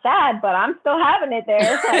it, I'm sad, but I'm still having it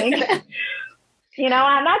there. Like, you know,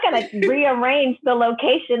 I'm not going to rearrange the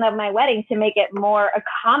location of my wedding to make it more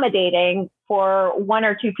accommodating for 1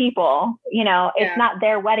 or 2 people. You know, it's not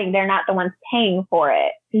their wedding. They're not the ones paying for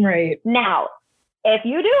it. Right. Now, if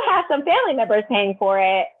you do have some family members paying for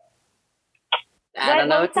it, I don't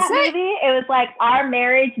know what to say. Movie? It was like Our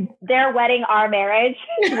Marriage, Their Wedding, Our Marriage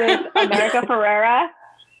with America Ferrera.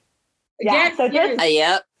 Yeah. Yes, so just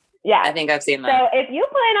yep. Yeah. I think I've seen that. So if you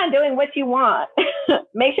plan on doing what you want,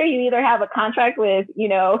 make sure you either have a contract with, you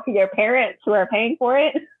know, your parents who are paying for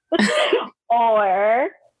it or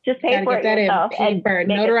just pay for it yourself. Paper,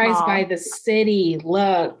 notarized by the city.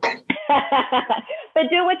 Look. But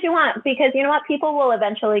do what you want because you know what? People will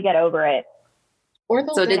eventually get over it.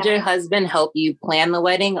 So did your husband help you plan the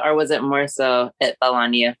wedding or was it more so it fell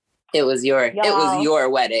on you? It was your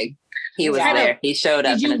wedding. He was there. He showed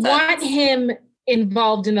up. Did you want him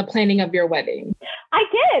involved in the planning of your wedding? I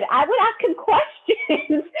did. I would ask him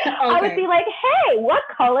questions. Okay. I would be like, hey, what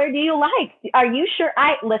color do you like? Are you sure?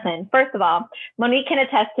 Listen, first of all, Monique can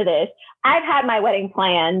attest to this. I've had my wedding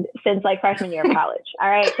planned since like freshman year of college. All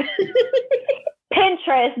right.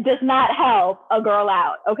 Pinterest does not help a girl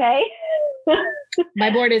out. Okay. My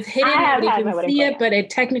board is hidden. Nobody can see it, but it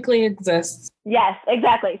technically exists. Yes,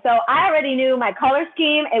 exactly. So I already knew my color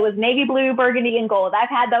scheme. It was navy blue, burgundy, and gold. I've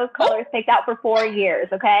had those colors picked out for 4 years.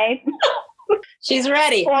 Okay. She's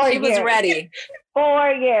ready. She was ready.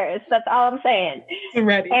 4 years. That's all I'm saying.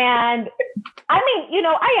 Ready. And I mean, you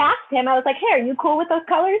know, I asked him, I was like, hey, are you cool with those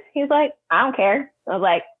colors? He was like, I don't care. I was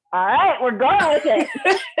like, all right, we're going with it.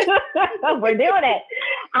 We're doing it.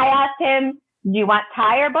 I asked him, do you want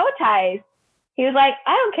tie or bow ties? He was like,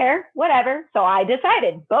 I don't care, whatever. So I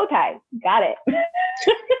decided bow ties. Got it.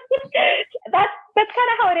 That's kind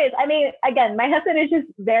of how it is. I mean, again, my husband is just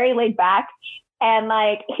very laid back and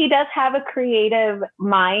like, he does have a creative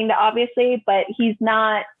mind, obviously, but he's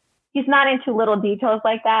not into little details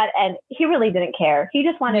like that. And he really didn't care. He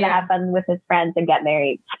just wanted to have fun with his friends and get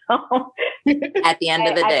married. So at the end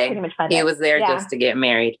of the day, he was there just to get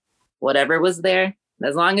married. Whatever was there.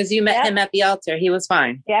 As long as you met him at the altar, he was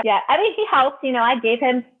fine. Yeah. Yeah. I mean, he helped, you know, I gave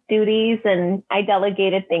him duties and I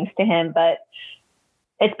delegated things to him, but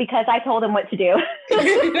it's because I told him what to do.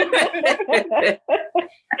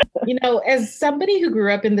 You know, as somebody who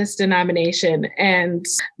grew up in this denomination and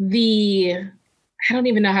I don't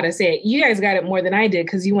even know how to say it. You guys got it more than I did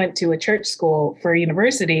because you went to a church school for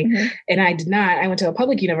university and I did not. I went to a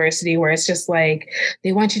public university where it's just like,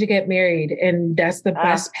 they want you to get married and that's the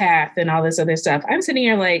best path and all this other stuff. I'm sitting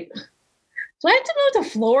here like, do I have to move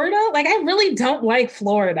to Florida? Like, I really don't like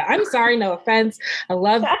Florida. I'm sorry, no offense. I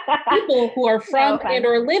love people who are from and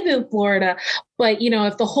or live in Florida. But, you know,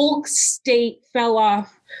 if the whole state fell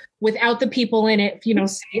off without the people in it, you know,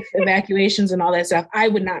 safe evacuations and all that stuff, I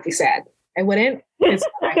would not be sad. I wouldn't.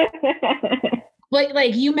 But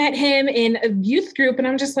like you met him in a youth group and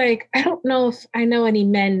I'm just like, I don't know if I know any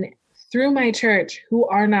men through my church who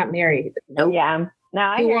are not married. Nope. Yeah.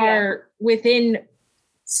 No, who are within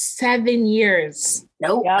 7 years.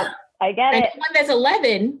 Nope. Yep. I get it. One that's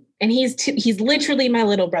 11 and he's literally my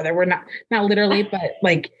little brother. We're not literally, but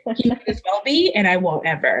like he might as well be and I won't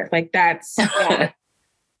ever. Like that's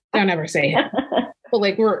don't ever say him. Well,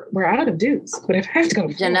 like we're out of dudes, but if I have to go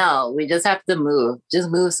to Florida, Janelle, we just have to move. Just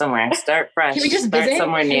move somewhere. Start fresh. can we just start visit?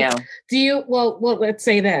 somewhere new? Do you, well, let's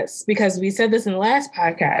say this, because we said this in the last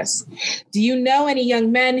podcast. Do you know any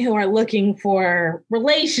young men who are looking for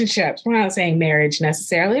relationships? We're not saying marriage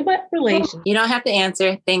necessarily, but relationships. You don't have to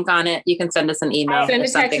answer. Think on it. You can send us an email. Send a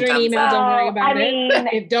if text something or an comes email. up. Don't worry about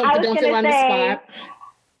it. Don't feel on the spot.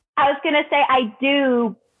 I was going to say I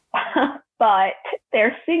do, but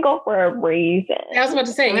they're single for a reason. I was about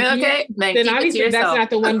to say, Okay, then obviously that's not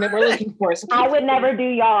the one that we're looking for. So I would never do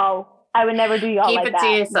y'all. Keep like it that. to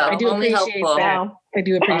yourself. I do Only appreciate helpful. that. I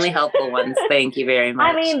do appreciate Only helpful ones. Thank you very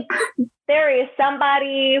much. I mean, there is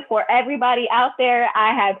somebody for everybody out there.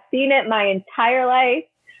 I have seen it my entire life.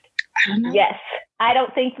 I don't know. Yes. I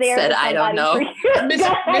don't think there's Said, I don't know.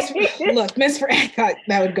 Look, Miss I thought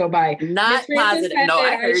that would go by. Not Miss positive. No,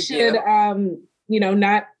 I heard should, you.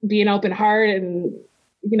 Not be an open heart and,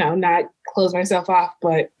 not close myself off.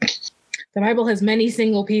 But the Bible has many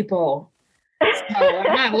single people. So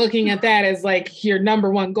I'm not looking at that as like your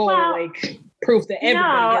number one goal, like proof that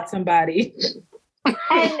everybody gets somebody.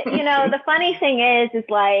 And, the funny thing is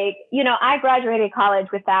like, I graduated college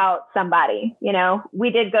without somebody, we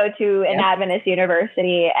did go to an Adventist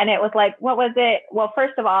university, and it was like, what was it? Well,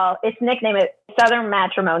 first of all, it's nicknamed Southern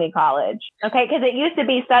Matrimony College. Okay. Cause it used to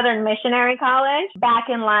be Southern Missionary College back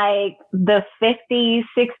in like the 50s,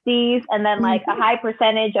 60s. And then like a high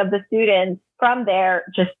percentage of the students from there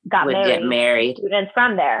just got married. Students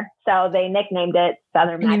from there. So they nicknamed it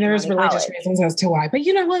Southern Matrimony there's religious College. reasons as to why. But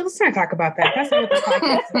you know what? Let's not talk about that. That's not what the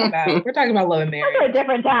podcast is about. We're talking about love and marriage. Those are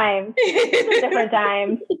different times.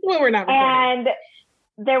 Well, we're not recording. And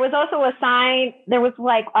there was also a sign, there was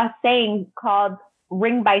like a saying called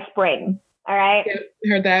ring by spring. All right.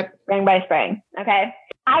 Yeah, heard that. Ring by spring. Okay.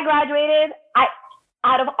 I graduated.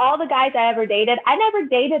 Out of all the guys I ever dated, I never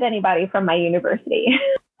dated anybody from my university.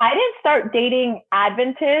 I didn't start dating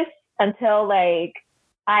Adventists until like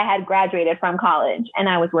I had graduated from college and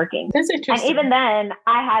I was working. That's interesting. And even then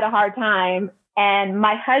I had a hard time, and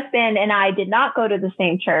my husband and I did not go to the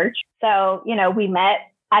same church. So, we met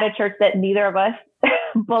at a church that neither of us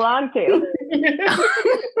belonged to.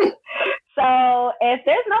 So if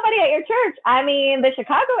there's nobody at your church, the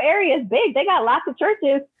Chicago area is big. They got lots of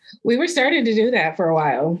churches. We were starting to do that for a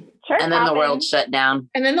while. And then the world shut down.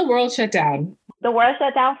 The world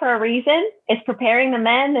shut down for a reason. It's preparing the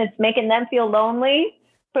men. It's making them feel lonely.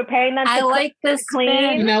 Preparing them to like this clean.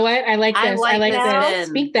 Spin. You know what? I like this. I like this.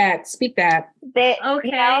 Spin. Speak that.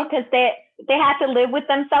 Because they had to live with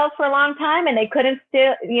themselves for a long time, and they couldn't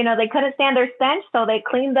stand their stench. So they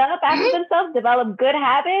cleaned up after themselves, developed good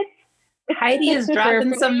habits. Heidi is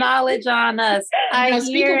dropping some knowledge on us. I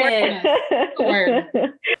hear it.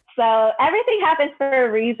 So everything happens for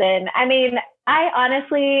a reason. I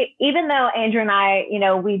honestly, even though Andrew and I,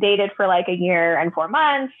 we dated for like a year and 4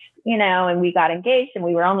 months, and we got engaged, and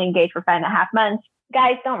we were only engaged for 5.5 months.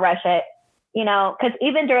 Guys, don't rush it, because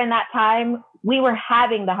even during that time, we were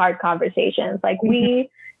having the hard conversations. Like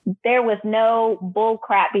there was no bull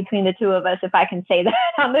crap between the two of us, if I can say that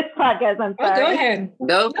on this podcast. I'm sorry. Go ahead.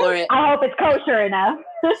 Go for it. I hope it's kosher enough.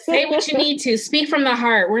 Say what you need to. Speak from the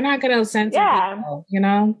heart. We're not going to censor people,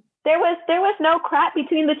 There was no crap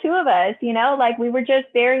between the two of us, like we were just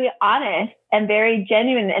very honest and very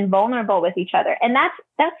genuine and vulnerable with each other. And that's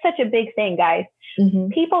such a big thing, guys. Mm-hmm.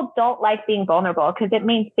 People don't like being vulnerable because it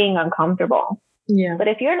means being uncomfortable. Yeah. But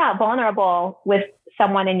if you're not vulnerable with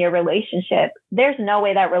someone in your relationship, there's no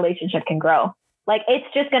way that relationship can grow. Like it's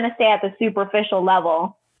just going to stay at the superficial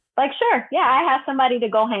level. Like, sure. Yeah. I have somebody to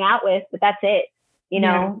go hang out with, but that's it.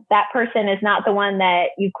 That person is not the one that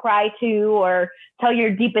you cry to or tell your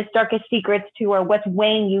deepest, darkest secrets to, or what's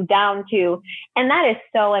weighing you down to. And that is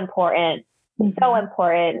so important. Mm-hmm. So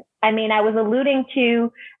important. I was alluding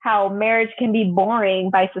to how marriage can be boring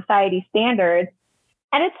by society standards.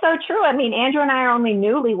 And it's so true. Andrew and I are only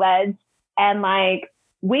newlyweds, and like,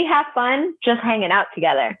 we have fun just hanging out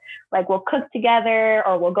together. Like we'll cook together,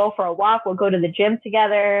 or we'll go for a walk. We'll go to the gym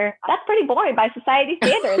together. That's pretty boring by society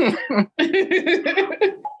standards.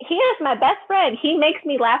 He is my best friend. He makes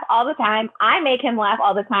me laugh all the time. I make him laugh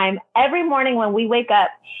all the time. Every morning when we wake up,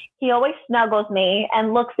 he always snuggles me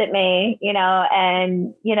and looks at me,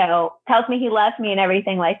 and, tells me he loves me and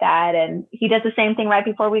everything like that. And he does the same thing right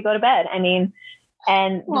before we go to bed. And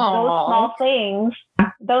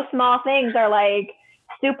those small things are like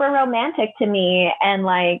super romantic to me and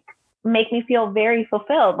like make me feel very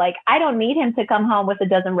fulfilled. Like I don't need him to come home with a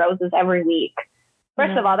dozen roses every week.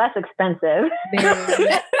 First of all, that's expensive.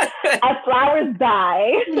 And flowers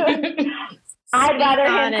die. I'd rather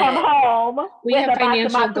him come home We with have a box of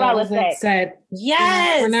financial mozzarella goals that sticks. said,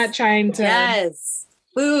 Yes. we're not trying to. Yes.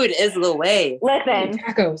 Food is the way. Listen,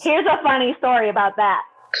 Tacos. here's a funny story about that.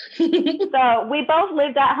 So we both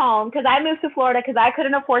lived at home because I moved to Florida because I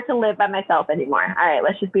couldn't afford to live by myself anymore. All right,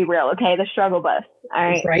 let's just be real, okay? The struggle bus. All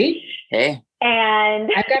right. Right? Hey. And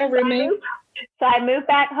I've got a roommate. So I moved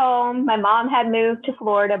back home. My mom had moved to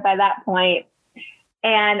Florida by that point.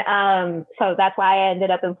 And so that's why I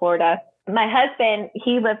ended up in Florida. My husband,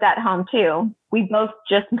 he lived at home too. We both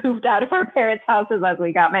just moved out of our parents' houses as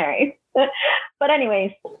we got married. But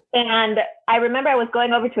anyways, and I remember I was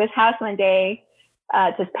going over to his house one day,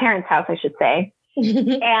 to his parents' house, I should say.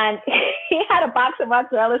 And he had a box of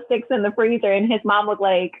mozzarella sticks in the freezer, and his mom was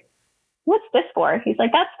like, "What's this for?" He's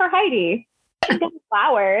like, "That's for Heidi. She's got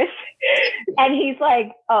flowers." And he's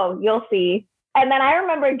like, "Oh, you'll see." And then I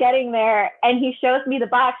remember getting there and he shows me the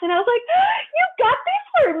box and I was like, "You got these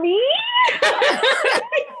for me?"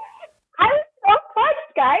 I was so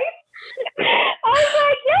touched, guys. I was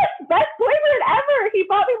like, "Yes, best boyfriend ever. He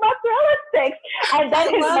bought me mozzarella sticks." And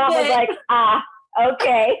then his mom was like,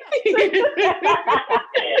 "Okay."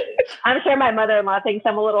 I'm sure my mother-in-law thinks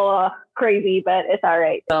I'm a little crazy, but it's all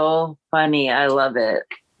right. So funny. I love it.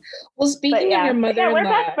 Well, speaking of your mother-in-law, we're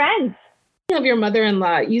best friends. Speaking of your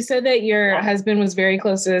mother-in-law, you said that your husband was very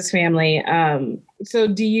close to his family. So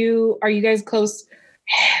are you guys close?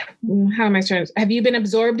 How am I trying to, have you been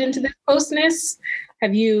absorbed into this closeness?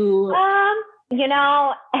 Have you? You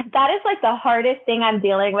know, that is like the hardest thing I'm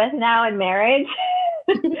dealing with now in marriage.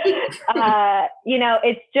 You know,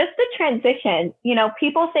 it's just the transition. You know,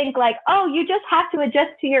 people think like, oh, you just have to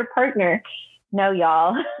adjust to your partner. No,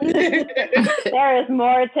 y'all. There is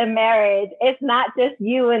more to marriage. It's not just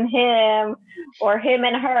you and him or him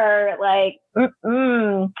and her. Like,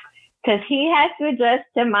 because he has to adjust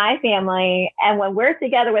to my family. And when we're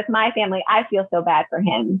together with my family, I feel so bad for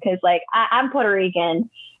him because like I'm Puerto Rican.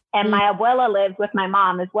 And my abuela lives with my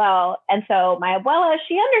mom as well. And so my abuela,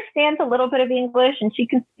 she understands a little bit of English and she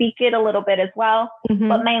can speak it a little bit as well.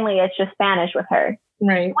 But mainly it's just Spanish with her.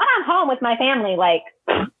 Right. When I'm home with my family, like,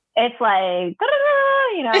 it's like,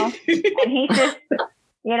 you know, and he's just,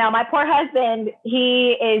 you know, my poor husband,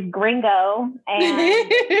 he is gringo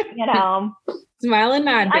and, you know. Smile and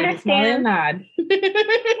nod, baby. Smile and nod.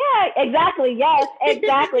 Yeah, exactly. Yes,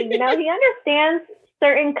 exactly. You know, he understands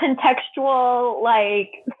certain contextual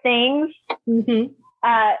like things.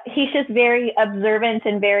 He's just very observant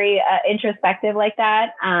and very introspective like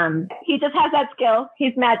that. He just has that skill.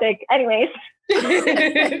 He's magic. Anyways.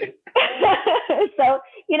 So,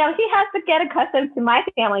 you know, he has to get accustomed to my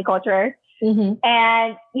family culture.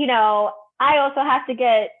 And, you know, I also have to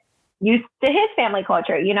get used to his family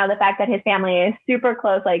culture. You know, the fact that his family is super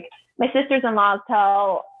close. Like my sisters-in-law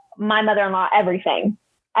tell my mother-in-law everything.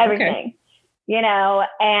 Okay. You know,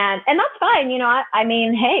 and that's fine. You know, I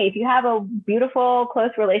mean, hey, if you have a beautiful,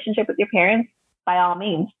 close relationship with your parents, by all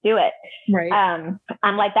means, do it. Right.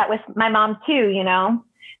 I'm like that with my mom too, you know.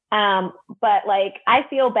 But like, I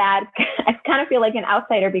feel bad. I kind of feel like an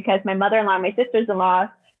outsider because my mother-in-law, and my sisters-in-law,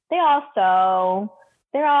 they're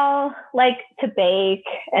all like to bake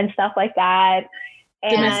and stuff like that.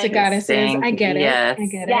 And domestic goddesses. I get it. Yes. I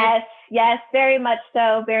get it. Yes, very much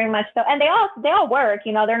so, very much so. And they all work,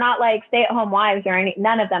 you know, they're not like stay-at-home wives or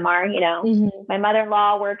none of them are, you know. My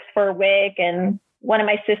mother-in-law works for WIC and one of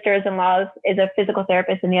my sisters-in-laws is a physical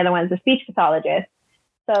therapist and the other one's a speech pathologist.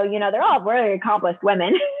 So, you know, they're all very accomplished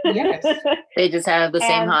women. Yes. They just have the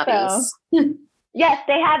same hobbies. So, yes,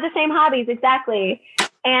 they have the same hobbies. Exactly.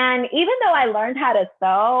 And even though I learned how to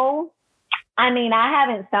sew, I mean, I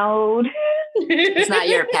haven't sewed. It's not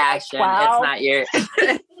your passion. It's not your...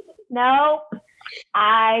 No,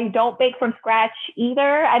 I don't bake from scratch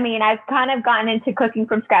either. I mean, I've kind of gotten into cooking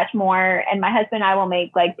from scratch more, and my husband and I will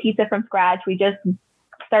make like pizza from scratch. We just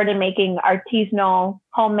started making artisanal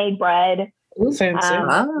homemade bread. Ooh, fancy.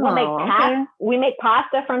 We make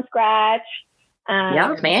pasta from scratch.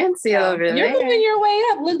 Y'all fancy over there. You're moving your way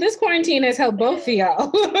up. Look, this quarantine has helped both of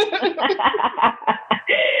y'all.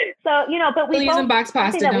 So, you know, but we using box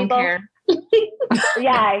pasta, don't care.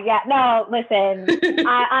 Yeah. No, listen,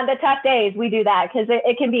 on the tough days, we do that because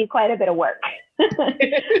it can be quite a bit of work.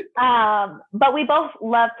 But we both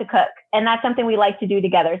love to cook and that's something we like to do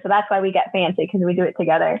together. So that's why we get fancy because we do it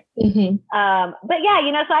together. But yeah,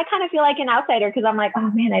 you know, so I kind of feel like an outsider because I'm like,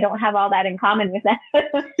 oh man, I don't have all that in common with them.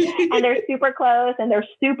 And they're super close and they're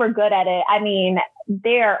super good at it. I mean,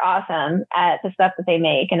 they're awesome at the stuff that they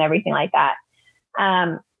make and everything like that.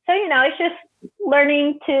 So, you know, it's just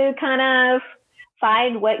learning to kind of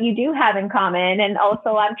find what you do have in common. And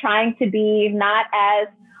also I'm trying to be not as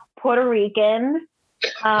Puerto Rican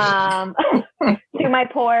to my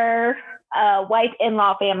poor white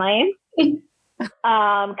in-law family.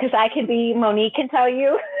 Because Monique can tell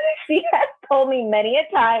you, she has told me many a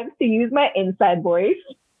time to use my inside voice.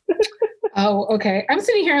 Oh, okay. I'm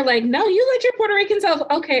sitting here like, no, you let your Puerto Rican self.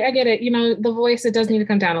 Okay, I get it. The voice, it does need to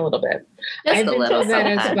come down a little bit. I've been told that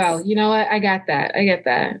as well. You know what? I got that.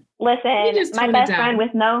 Listen, my best friend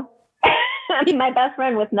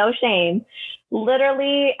with no shame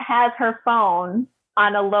literally has her phone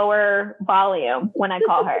on a lower volume when I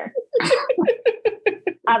call her.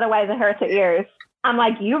 Otherwise it hurts her ears. I'm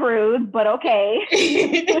like, you rude, but okay.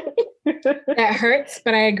 That hurts,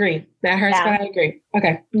 but I agree. But I agree.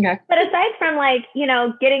 Okay. But aside from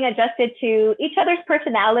getting adjusted to each other's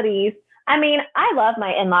personalities, I mean, I love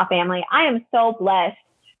my in-law family. I am so blessed.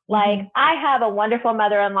 Like, I have a wonderful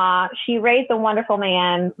mother-in-law. She raised a wonderful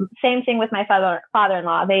man. Same thing with my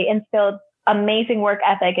father-in-law. They instilled amazing work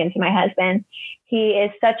ethic into my husband. He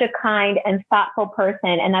is such a kind and thoughtful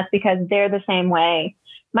person, and that's because they're the same way.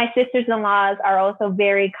 My sisters-in-laws are also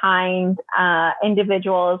very kind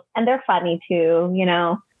individuals, and they're funny too,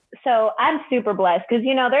 So I'm super blessed because,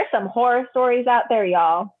 there's some horror stories out there,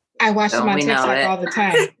 y'all. I watch them on TikTok all the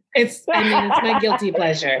time. It's my guilty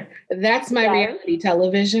pleasure. That's my reality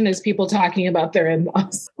television, is people talking about their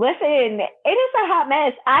in-laws. Listen, it is a hot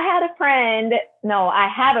mess. I have a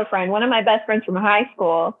friend, one of my best friends from high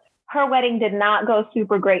school. Her wedding did not go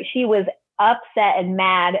super great. She was upset and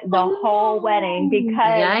mad the whole wedding because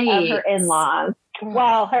of her in-laws.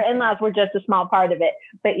 Well, her in-laws were just a small part of it,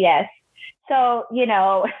 but yes. So,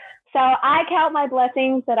 so I count my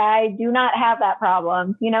blessings that I do not have that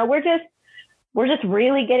problem. We're just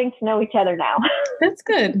really getting to know each other now. That's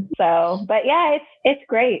good. So, but yeah, it's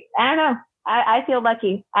great. I don't know. I feel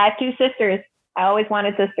lucky. I have 2 sisters. I always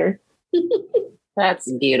wanted sisters.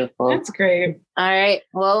 That's beautiful. That's great. All right.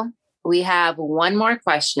 Well, we have one more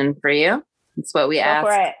question for you. It's what we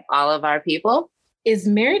ask all of our people. Is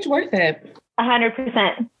marriage worth it?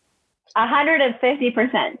 100%.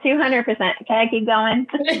 150%. 200%. Can I keep going?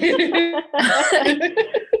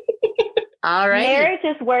 All right. Marriage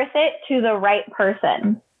is worth it to the right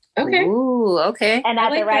person. Okay. Ooh, okay. And at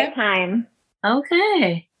the right time.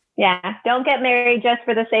 Okay. Yeah. Don't get married just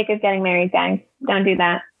for the sake of getting married, guys. Don't do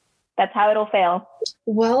that. That's how it'll fail.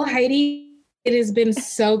 Well, Heidi, it has been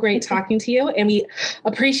so great talking to you, and we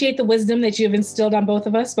appreciate the wisdom that you've instilled on both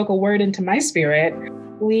of us, spoke a word into my spirit.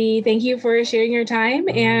 We thank you for sharing your time,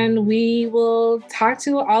 and we will talk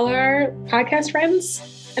to all our podcast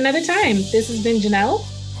friends another time. This has been Janelle.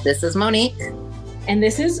 This is Monique. And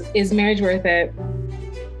this is Marriage Worth It?